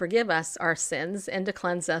righteous to forgive us our sins and to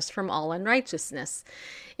cleanse us from all unrighteousness.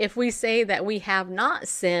 If we say that we have not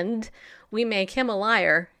sinned, we make him a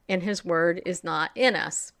liar, and his word is not in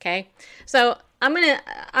us." Okay? So I'm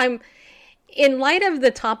in light of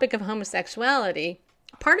the topic of homosexuality,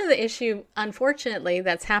 part of the issue, unfortunately,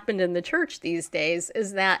 that's happened in the church these days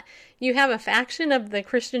is that you have a faction of the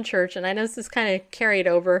Christian church, and I know this is kind of carried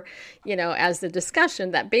over, as the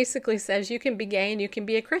discussion, that basically says you can be gay and you can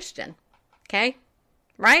be a Christian. Okay?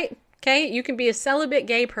 Right? Okay? You can be a celibate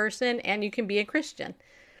gay person and you can be a Christian.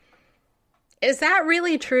 Is that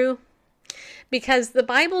really true? Because the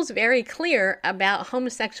Bible's very clear about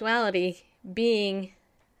homosexuality being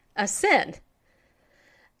a sin.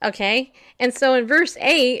 Okay? And so in verse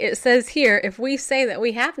 8, it says here, if we say that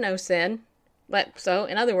we have no sin,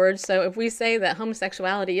 in other words, if we say that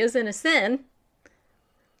homosexuality isn't a sin,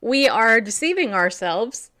 we are deceiving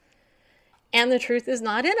ourselves, and the truth is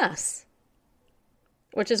not in us.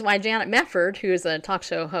 Which is why Janet Mefford, who is a talk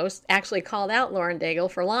show host, actually called out Lauren Daigle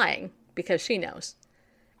for lying, because she knows.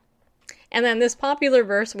 And then this popular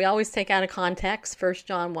verse we always take out of context, 1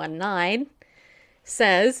 John 1:9,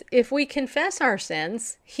 says, "If we confess our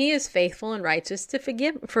sins, he is faithful and righteous to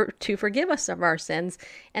forgive us of our sins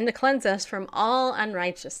and to cleanse us from all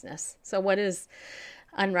unrighteousness." So what is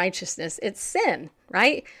unrighteousness? It's sin,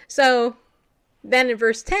 right? So then in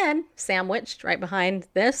verse 10, sandwiched right behind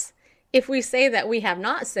this, if we say that we have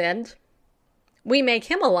not sinned, we make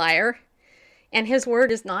him a liar, and his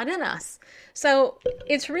word is not in us. So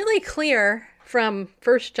it's really clear from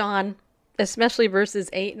 1 John, especially verses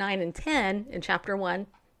 8, 9, and 10 in chapter 1,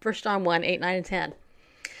 1 John 1, 8, 9, and 10,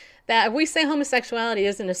 that if we say homosexuality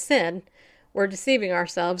isn't a sin, we're deceiving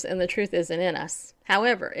ourselves and the truth isn't in us.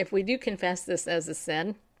 However, if we do confess this as a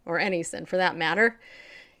sin, or any sin for that matter,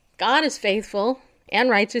 God is faithful and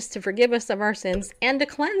righteous to forgive us of our sins and to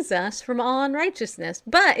cleanse us from all unrighteousness.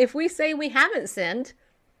 But if we say we haven't sinned,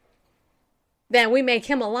 then we make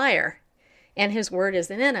him a liar, and his word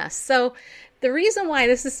isn't in us. So the reason why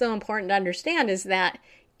this is so important to understand is that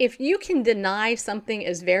if you can deny something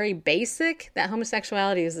as very basic, that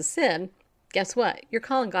homosexuality is a sin, guess what? You're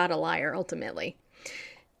calling God a liar, ultimately.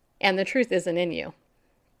 And the truth isn't in you.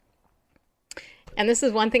 And this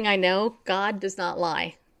is one thing I know, God does not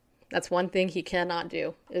lie. That's one thing he cannot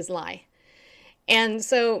do, is lie. And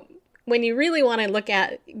so when you really want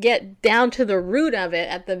to get down to the root of it,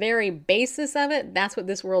 at the very basis of it, that's what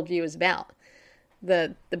this worldview is about.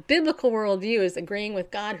 The biblical worldview is agreeing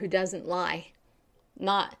with God who doesn't lie,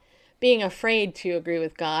 not being afraid to agree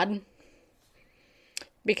with God.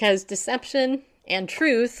 Because deception and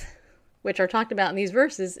truth, which are talked about in these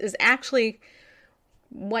verses, is actually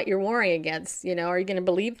what you're warring against. Are you going to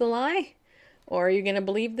believe the lie, or are you going to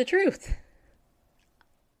believe the truth?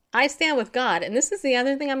 I stand with God, and this is the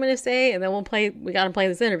other thing I'm going to say, and then we got to play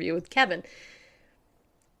this interview with Kevin.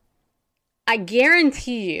 I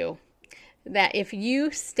guarantee you that if you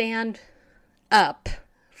stand up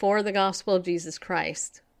for the gospel of Jesus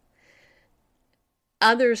Christ,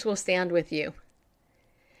 others will stand with you,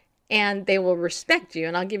 and they will respect you.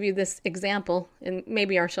 And I'll give you this example, and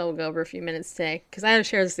maybe our show will go over a few minutes today, because I have to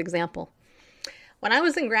share this example. When I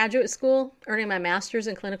was in graduate school, earning my master's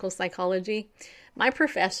in clinical psychology, my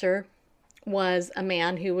professor was a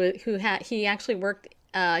man he actually worked,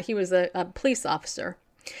 he was a police officer,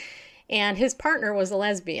 and his partner was a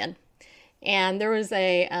lesbian. And there was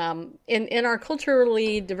a, in our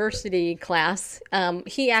culturally diversity class,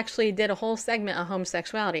 he actually did a whole segment on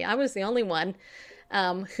homosexuality. I was the only one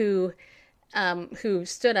who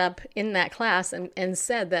stood up in that class and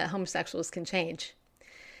said that homosexuals can change.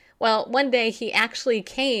 Well, one day he actually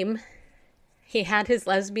came, he had his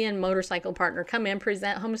lesbian motorcycle partner come in,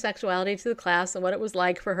 present homosexuality to the class and what it was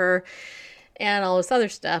like for her and all this other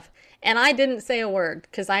stuff. And I didn't say a word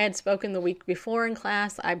because I had spoken the week before in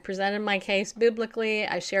class. I presented my case biblically.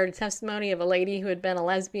 I shared a testimony of a lady who had been a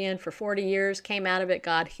lesbian for 40 years, came out of it,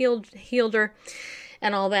 God healed her,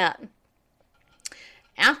 and all that.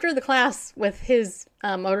 After the class with his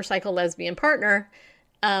motorcycle lesbian partner,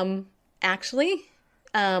 I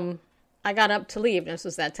got up to leave. This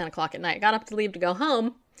was at 10 o'clock at night. I got up to leave to go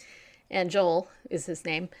home, and Joel is his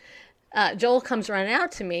name. Joel comes running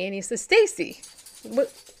out to me, and he says, "Stacy,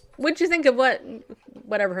 what'd you think of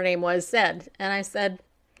whatever her name was said?" And I said,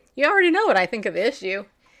 "You already know what I think of the issue."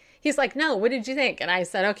 He's like, "No, what did you think?" And I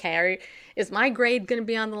said, "Okay, is my grade going to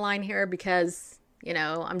be on the line here? Because,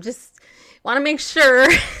 I'm just want to make sure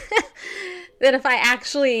that if I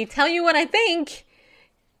actually tell you what I think,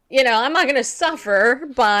 I'm not going to suffer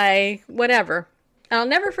by whatever." I'll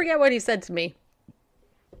never forget what he said to me.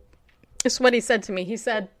 It's what he said to me. He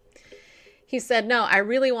said, "No, I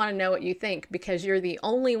really want to know what you think because you're the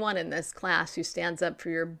only one in this class who stands up for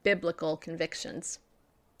your biblical convictions."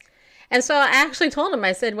 And so I actually told him,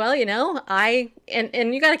 I said, "Well, and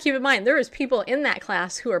you got to keep in mind, there was people in that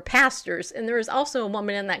class who are pastors, and there was also a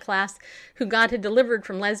woman in that class who God had delivered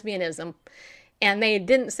from lesbianism, and they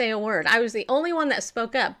didn't say a word. I was the only one that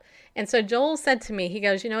spoke up." And so Joel said to me, he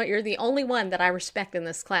goes, "You know what, you're the only one that I respect in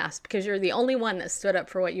this class because you're the only one that stood up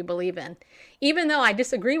for what you believe in. Even though I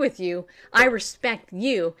disagree with you, I respect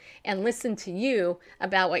you and listen to you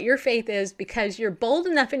about what your faith is because you're bold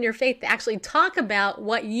enough in your faith to actually talk about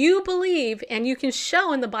what you believe and you can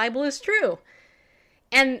show in the Bible is true."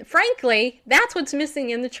 And frankly, that's what's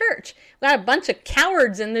missing in the church. We got a bunch of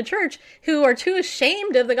cowards in the church who are too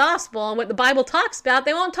ashamed of the gospel and what the Bible talks about.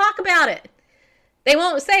 They won't talk about it. They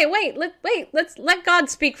won't say, let's let God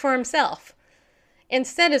speak for himself.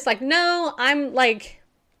 Instead, it's like, no, I'm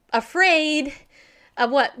afraid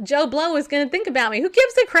of what Joe Blow is going to think about me. Who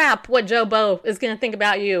gives a crap what Joe Blow is going to think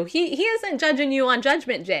about you? He isn't judging you on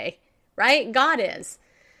Judgment Day, right? God is.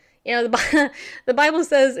 The Bible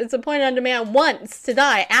says it's appointed unto man once to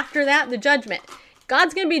die. After that, the judgment.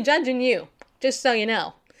 God's going to be judging you, just so you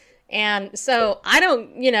know. And so I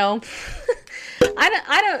don't know,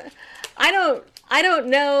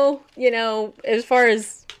 as far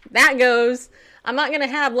as that goes. I'm not going to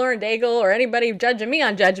have Lauren Daigle or anybody judging me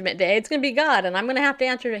on Judgment Day. It's going to be God, and I'm going to have to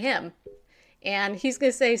answer to him. And he's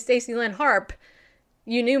going to say, "Stacy Lynn Harp,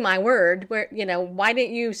 you knew my word. Why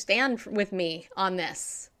didn't you stand with me on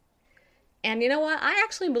this?" And you know what? I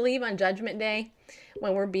actually believe on Judgment Day,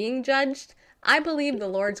 when we're being judged, I believe the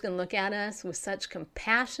Lord's going to look at us with such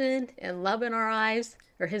compassion and love in our eyes,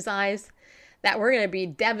 or his eyes, that we're going to be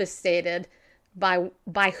devastated by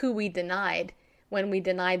who we denied when we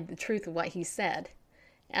denied the truth of what he said.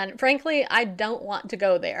 And frankly, I don't want to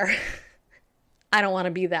go there. I don't want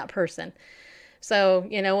to be that person. So,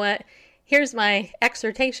 you know what? Here's my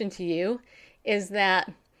exhortation to you is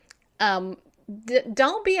that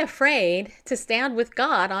don't be afraid to stand with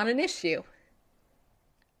God on an issue.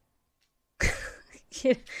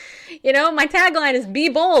 My tagline is be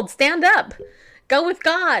bold, stand up, go with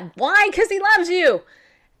God. Why? Because he loves you.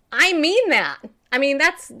 I mean that. I mean,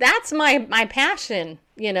 that's my passion,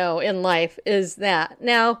 in life is that.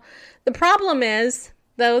 Now, the problem is,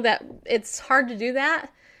 though, that it's hard to do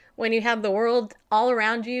that when you have the world all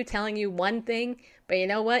around you telling you one thing. But you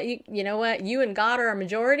know what? You and God are a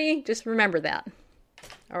majority. Just remember that.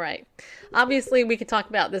 All right. Obviously, we could talk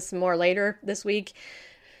about this more later this week.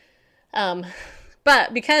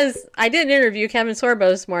 But because I did interview Kevin Sorbo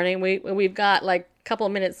this morning, we've got a couple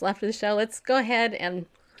of minutes left of the show. Let's go ahead and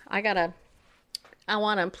I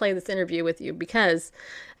want to play this interview with you because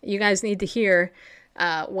you guys need to hear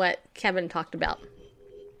what Kevin talked about.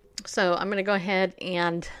 So I'm going to go ahead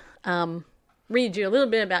and read you a little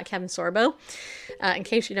bit about Kevin Sorbo. In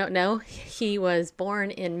case you don't know, he was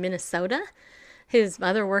born in Minnesota. His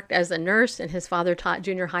mother worked as a nurse and his father taught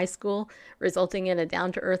junior high school, resulting in a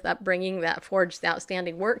down-to-earth upbringing that forged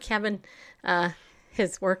outstanding work. Kevin,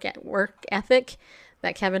 his work ethic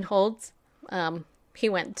that Kevin holds. He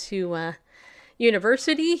went to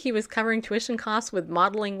university. He was covering tuition costs with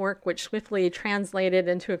modeling work, which swiftly translated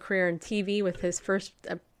into a career in TV with his first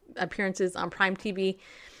appearances on Prime TV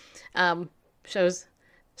shows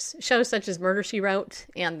such as Murder, She Wrote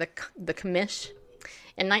and The Commish.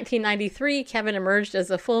 In 1993, Kevin emerged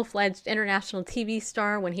as a full-fledged international TV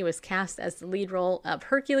star when he was cast as the lead role of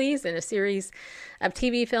Hercules in a series of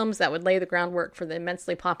TV films that would lay the groundwork for the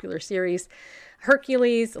immensely popular series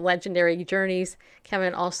Hercules, Legendary Journeys.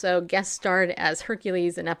 Kevin also guest starred as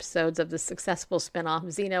Hercules in episodes of the successful spin-off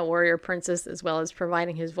Xena Warrior Princess, as well as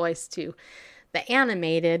providing his voice to the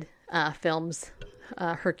animated films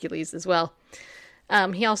Hercules as well.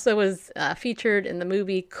 He also was featured in the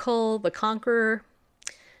movie Kull the Conqueror.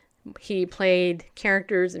 He played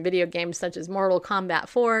characters in video games such as Mortal Kombat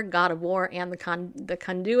 4, God of War, and The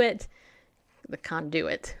Conduit. The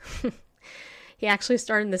Conduit. He actually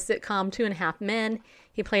starred in the sitcom 2.5 Men.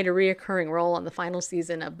 He played a reoccurring role on the final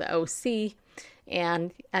season of The OC.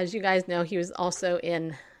 And as you guys know, he was also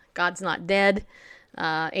in God's Not Dead,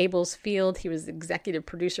 Abel's Field. He was the executive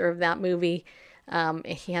producer of that movie.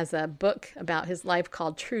 He has a book about his life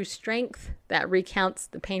called True Strength that recounts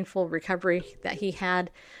the painful recovery that he had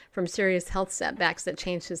from serious health setbacks that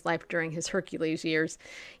changed his life during his Hercules years.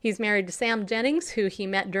 He's married to Sam Jennings, who he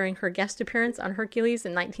met during her guest appearance on Hercules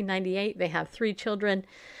in 1998. They have 3 children,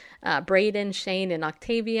 Braden, Shane, and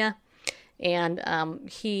Octavia. And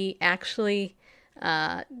he actually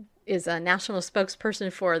is a national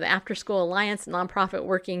spokesperson for the After School Alliance, a nonprofit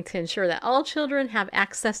working to ensure that all children have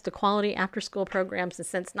access to quality after-school programs. And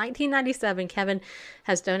since 1997, Kevin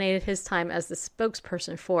has donated his time as the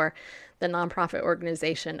spokesperson for the nonprofit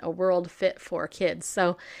organization, A World Fit for Kids.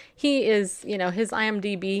 So he is, his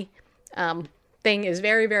IMDb thing is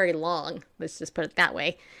very, very long. Let's just put it that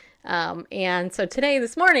way. And so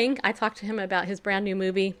this morning, I talked to him about his brand new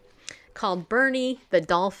movie called Bernie the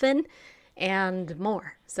Dolphin and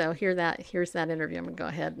more. So here's that interview. I'm gonna go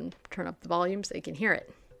ahead and turn up the volume so you can hear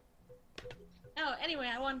it. Oh, anyway,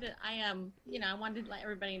 I wanted to let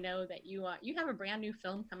everybody know that you have a brand new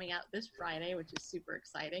film coming out this Friday, which is super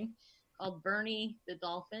exciting, called Bernie the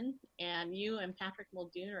Dolphin, and you and Patrick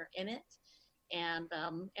Muldoon are in it, and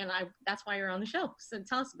that's why you're on the show. So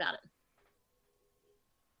tell us about it.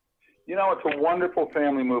 It's a wonderful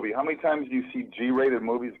family movie. How many times do you see G-rated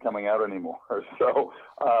movies coming out anymore? So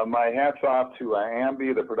my hat's off to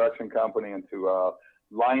Ambi, the production company, and to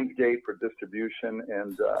Lionsgate for distribution.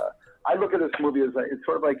 And I look at this movie as it's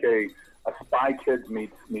sort of like a Spy Kids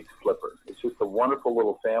meets Flipper. It's just a wonderful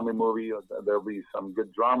little family movie. There'll be some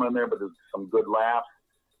good drama in there, but there's some good laughs.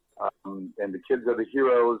 And the kids are the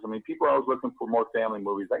heroes. I mean, people are always looking for more family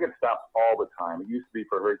movies. I get stopped all the time. It used to be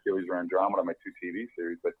for Hercules or Andromeda, my 2 TV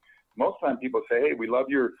series, but most of the time people say, hey, we love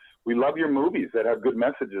your movies that have good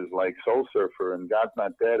messages like Soul Surfer and God's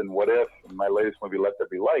Not Dead and What If and my latest movie, Let There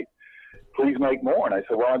Be Light. Please make more. And I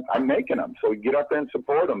said, well, I'm making them. So get up there and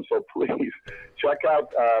support them. So please check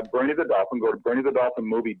out Bernie the Dolphin. Go to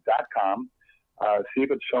BernieTheDolphinMovie.com. See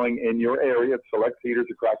if it's showing in your area at select theaters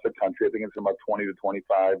across the country. I think it's in about 20 to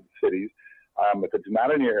 25 cities. If it's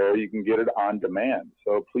not in your area, you can get it on demand.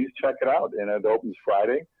 So please check it out. And it opens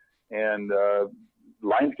Friday. And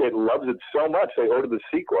Lionsgate loves it so much, they ordered the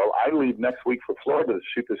sequel. I leave next week for Florida to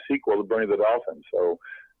shoot the sequel to Bernie the Dolphin. So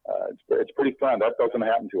it's pretty fun. That doesn't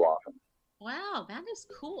happen too often. Wow, that is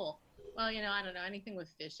cool. Well, I don't know, anything with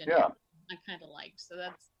fish in it, I kind of liked. So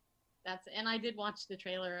that's, and I did watch the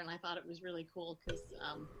trailer, and I thought it was really cool because,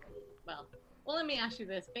 well, let me ask you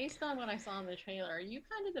this. Based on what I saw in the trailer, are you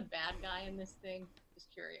kind of the bad guy in this thing?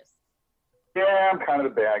 Just curious. Yeah, I'm kind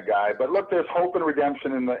of the bad guy, but look, there's hope and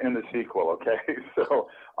redemption in the sequel. Okay, so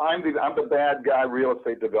I'm the bad guy real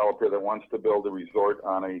estate developer that wants to build a resort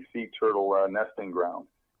on a sea turtle nesting ground,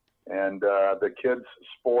 and the kids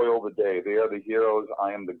spoil the day. They are the heroes.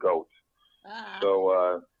 I am the goat.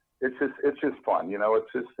 So it's just fun,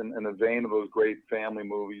 It's just in the vein of those great family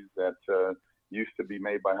movies that used to be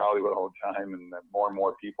made by Hollywood all the time, and that more and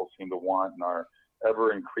more people seem to want in our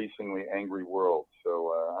ever increasingly angry world.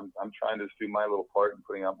 So I'm trying to do my little part in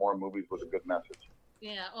putting out more movies with a good message.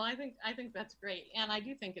 Yeah, well, I think that's great, and I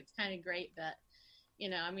do think it's kind of great that,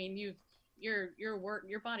 I mean, your work,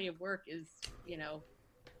 your body of work is,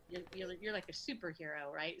 you're like a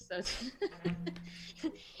superhero, right? So.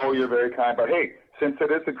 Oh, you're very kind. But hey, since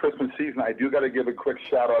it is the Christmas season, I do got to give a quick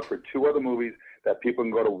shout out for 2 other movies that people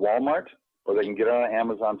can go to Walmart or they can get it on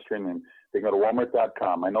Amazon streaming. They can go to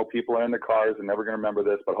Walmart.com. I know people are in the cars and never going to remember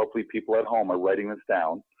this, but hopefully people at home are writing this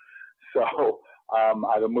down. So I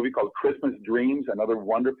have a movie called Christmas Dreams, another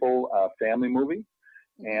wonderful family movie.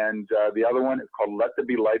 And the other one is called Let There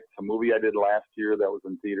Be Light. It's a movie I did last year that was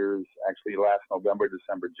in theaters actually last November,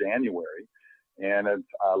 December, January. And it's,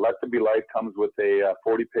 Let There Be Light comes with a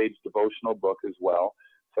 40-page devotional book as well.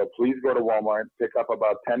 So please go to Walmart, pick up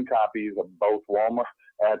about 10 copies of both Walmart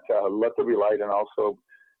at Let There Be Light and also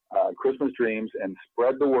Christmas Dreams, and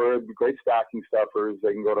spread the word. Great stocking stuffers.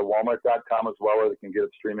 They can go to Walmart.com as well, or they can get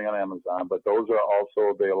it streaming on Amazon. But those are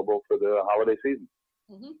also available for the holiday season.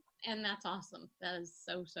 Mm-hmm. And that's awesome. That is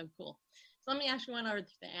so, so cool. So let me ask you one other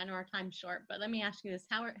thing. I know our time's short, but let me ask you this.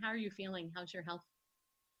 How are you feeling? How's your health?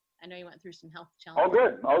 I know you went through some health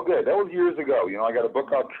challenges. Oh, good. That was years ago. I got a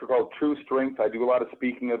book out called True Strength. I do a lot of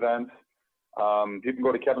speaking events. You can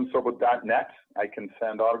go to kevinsorbo.net. I can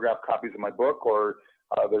send autographed copies of my book, or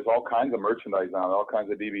there's all kinds of merchandise on it, all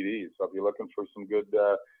kinds of DVDs. So if you're looking for some good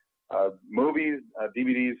movies,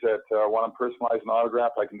 DVDs that want to personalize an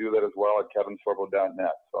autograph, I can do that as well at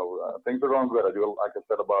kevinsorbo.net. So things are going good. I do, like I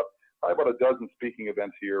said, probably about a dozen speaking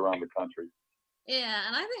events a year around the country. Yeah,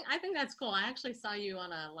 and I think that's cool. I actually saw you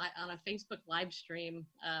on a Facebook live stream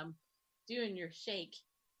doing your shake.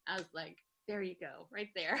 I was like, there you go, right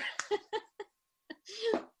there.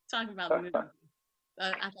 Talk about the movie. I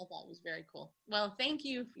thought that was very cool. Well, thank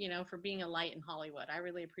you, for being a light in Hollywood. I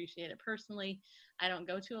really appreciate it personally. I don't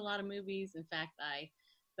go to a lot of movies. In fact,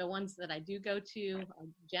 the ones that I do go to are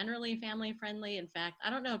generally family friendly. In fact, I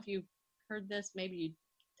don't know if you heard this.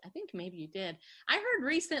 I think maybe you did. I heard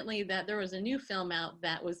recently that there was a new film out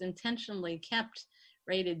that was intentionally kept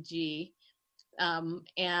rated G,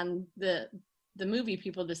 and the movie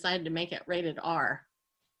people decided to make it rated R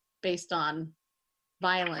based on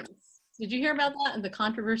violence. Did you hear about that and the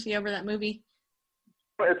controversy over that movie?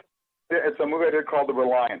 It's a movie I did called The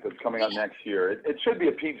Reliant that's coming out next year. It should be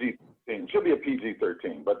a PG. It should be a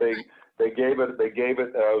PG-13, but they gave it.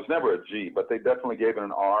 It was never a G, but they definitely gave it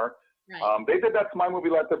an R. Right. They did that to my movie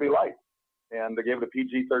Let There Be Light, and they gave it a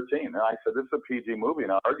PG-13. And I said, this is a PG movie,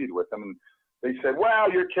 and I argued with them, and they said,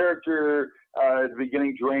 well, your character at the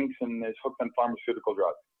beginning drinks and is hooked on pharmaceutical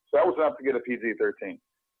drugs. So that was enough to get a PG-13.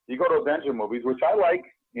 You go to Avenger movies, which I like,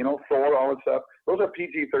 Thor, all that stuff. Those are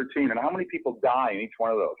PG-13, and how many people die in each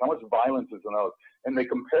one of those? How much violence is in those? And they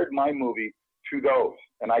compared my movie to those,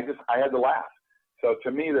 and I had to laugh. So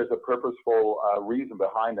to me, there's a purposeful reason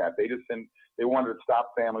behind that. They wanted to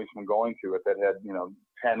stop families from going to it that had, 10,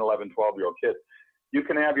 11, 12-year-old kids. You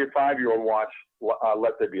can have your 5-year-old watch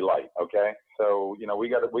Let There Be Light, okay? So, we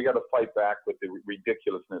got to fight back with the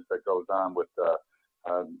ridiculousness that goes on with,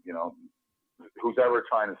 who's ever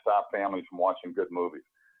trying to stop families from watching good movies.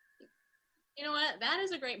 You know what? That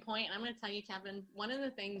is a great point. I'm going to tell you, Kevin, one of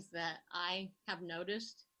the things that I have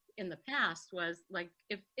noticed in the past was, like,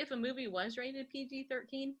 if a movie was rated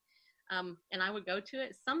PG-13, and I would go to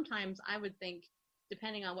it, sometimes I would think,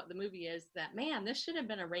 depending on what the movie is, that, man, this should have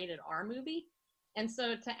been a rated R movie. And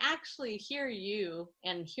so to actually hear you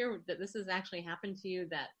and hear that this has actually happened to you,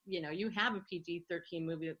 that, you have a PG-13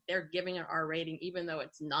 movie that they're giving an R rating, even though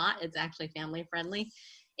it's not, it's actually family friendly.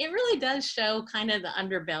 It really does show kind of the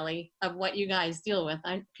underbelly of what you guys deal with.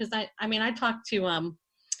 Because I talked to,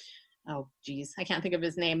 oh geez, I can't think of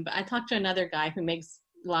his name, but I talked to another guy who makes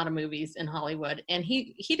a lot of movies in Hollywood, and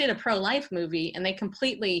he did a pro-life movie, and they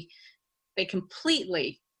completely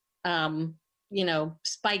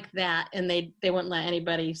spiked that, and they wouldn't let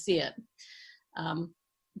anybody see it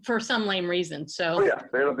for some lame reason. So yeah,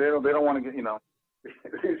 they don't want to get,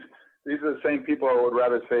 these are the same people who would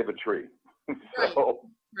rather save a tree. So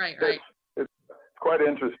right. It's quite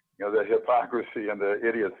interesting. The hypocrisy and the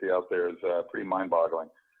idiocy out there is pretty mind-boggling.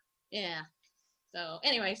 Yeah. So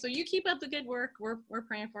anyway, so you keep up the good work. We're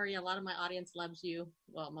praying for you. A lot of my audience loves you.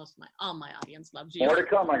 Well, all my audience loves you. More to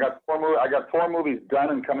come. I got 4 movies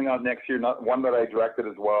done and coming out next year. One that I directed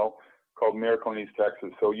as well, called Miracle in East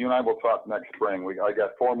Texas. So you and I will talk next spring. I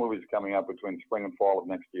got 4 movies coming out between spring and fall of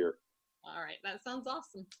next year. All right, that sounds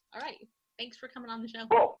awesome. All right, thanks for coming on the show.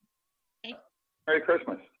 Cool. Okay. Merry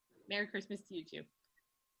Christmas. Merry Christmas to you too.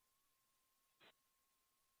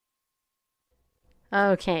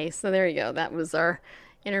 Okay, so there you go. That was our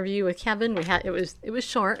interview with Kevin. It was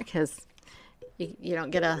short because you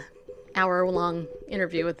don't get a hour-long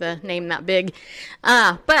interview with a name that big.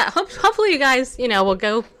 But hopefully you guys, will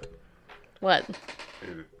go. What?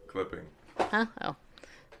 Clipping. Huh? Oh.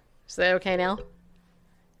 Is that okay now?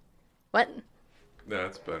 What? Yeah,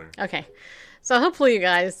 that's better. Okay. So hopefully you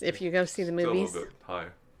guys, if you go see the movies. Still a little bit high.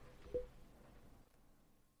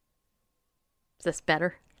 Is this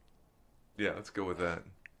better? Yeah, let's go with that.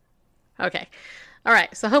 Okay. All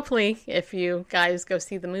right. So hopefully if you guys go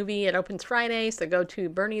see the movie, it opens Friday. So go to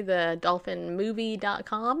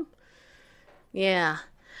BernieTheDolphinMovie.com. Yeah.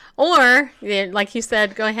 Or, like you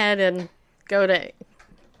said, go ahead and go to...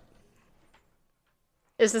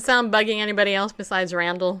 Is the sound bugging anybody else besides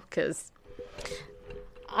Randall? Because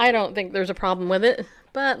I don't think there's a problem with it.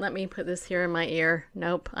 But let me put this here in my ear.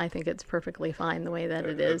 Nope. I think it's perfectly fine the way that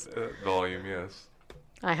it is. Volume, yes.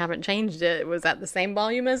 I haven't changed it. It was at the same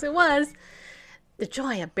volume as it was. The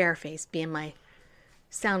joy of Bareface being my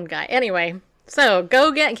sound guy. Anyway, so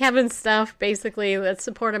go get Kevin's stuff. Basically, let's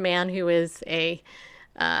support a man who is a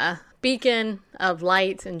beacon of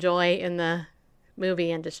light and joy in the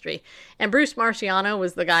movie industry. And Bruce Marciano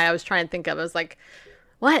was the guy I was trying to think of. I was like,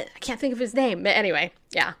 what? I can't think of his name. But anyway,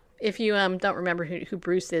 yeah. If you don't remember who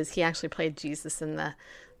Bruce is, he actually played Jesus in the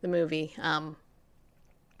movie. The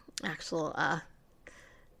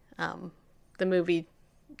movie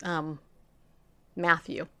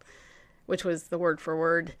Matthew, which was the word for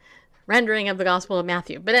word rendering of the Gospel of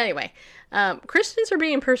Matthew. But anyway, Christians are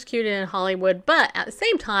being persecuted in Hollywood, but at the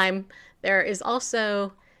same time, there is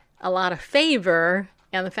also a lot of favor,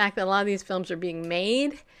 and the fact that a lot of these films are being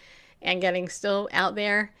made and getting still out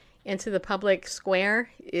there into the public square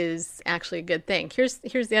is actually a good thing. Here's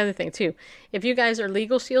the other thing too. If you guys are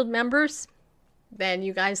Legal Shield members, then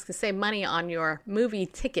you guys can save money on your movie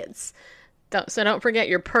tickets. So don't forget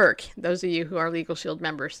your perk, those of you who are Legal Shield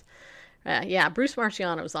members. Yeah, Bruce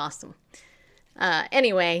Marciano was awesome.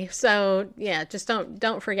 Anyway, so yeah, just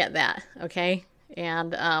don't forget that, okay?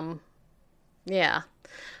 And yeah.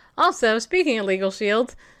 Also, speaking of Legal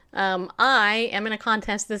Shield, I am in a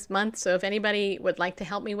contest this month, so if anybody would like to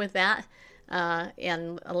help me with that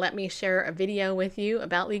and let me share a video with you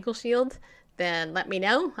about Legal Shield, then let me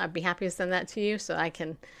know. I'd be happy to send that to you so I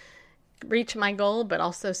can reach my goal, but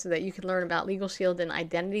also so that you can learn about Legal Shield and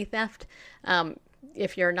identity theft.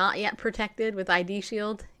 If you're not yet protected with ID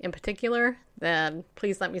Shield in particular, then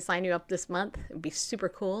please let me sign you up this month. It would be super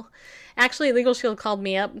cool. Actually, Legal Shield called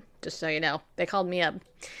me up, just so you know. They called me up,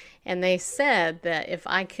 and they said that if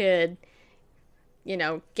I could,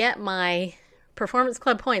 get my Performance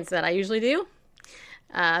Club points that I usually do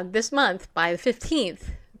this month by the 15th,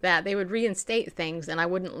 that they would reinstate things and I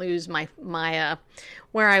wouldn't lose my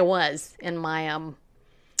where I was in my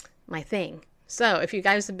my thing. So if you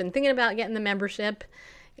guys have been thinking about getting the membership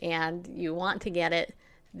and you want to get it,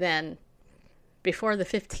 then before the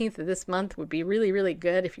 15th of this month would be really, really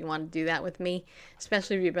good if you want to do that with me,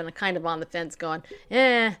 especially if you've been kind of on the fence going,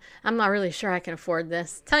 I'm not really sure I can afford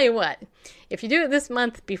this. Tell you what, if you do it this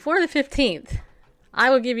month before the 15th, I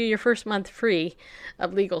will give you your first month free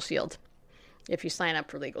of Legal Shield if you sign up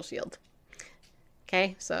for Legal Shield.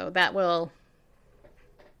 Okay, so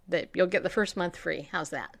you'll get the first month free.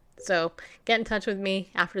 How's that? So get in touch with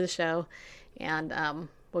me after the show, and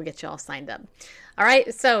we'll get you all signed up. All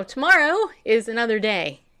right, so tomorrow is another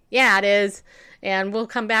day. Yeah, it is. And we'll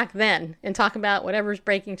come back then and talk about whatever's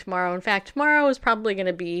breaking tomorrow. In fact, tomorrow is probably going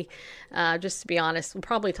to be, just to be honest, we'll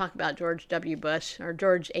probably talk about George W. Bush, or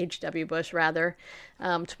George H.W. Bush, rather.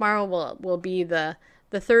 Tomorrow will be the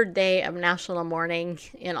third day of national mourning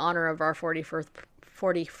in honor of our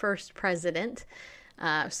 41st president.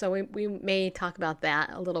 So we may talk about that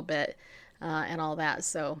a little bit and all that.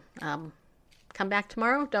 So come back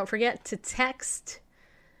tomorrow. Don't forget to text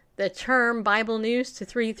the term Bible News to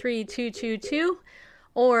 33222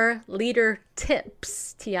 or Leader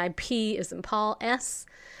Tips, T-I-P as in Paul S.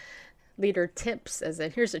 Leader Tips as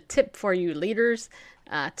in here's a tip for you leaders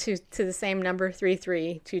to the same number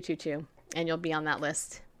 33222. And you'll be on that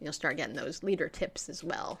list. You'll start getting those leader tips as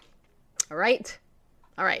well. All right.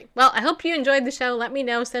 Well, I hope you enjoyed the show. Let me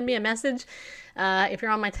know. Send me a message. If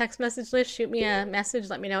you're on my text message list, shoot me a message.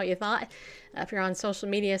 Let me know what you thought. If you're on social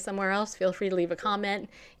media somewhere else, feel free to leave a comment.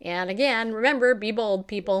 And again, remember, be bold,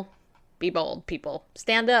 people. Be bold, people.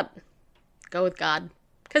 Stand up. Go with God.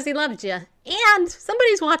 Because He loves you. And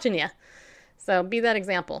somebody's watching you. So be that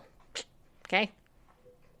example. Okay?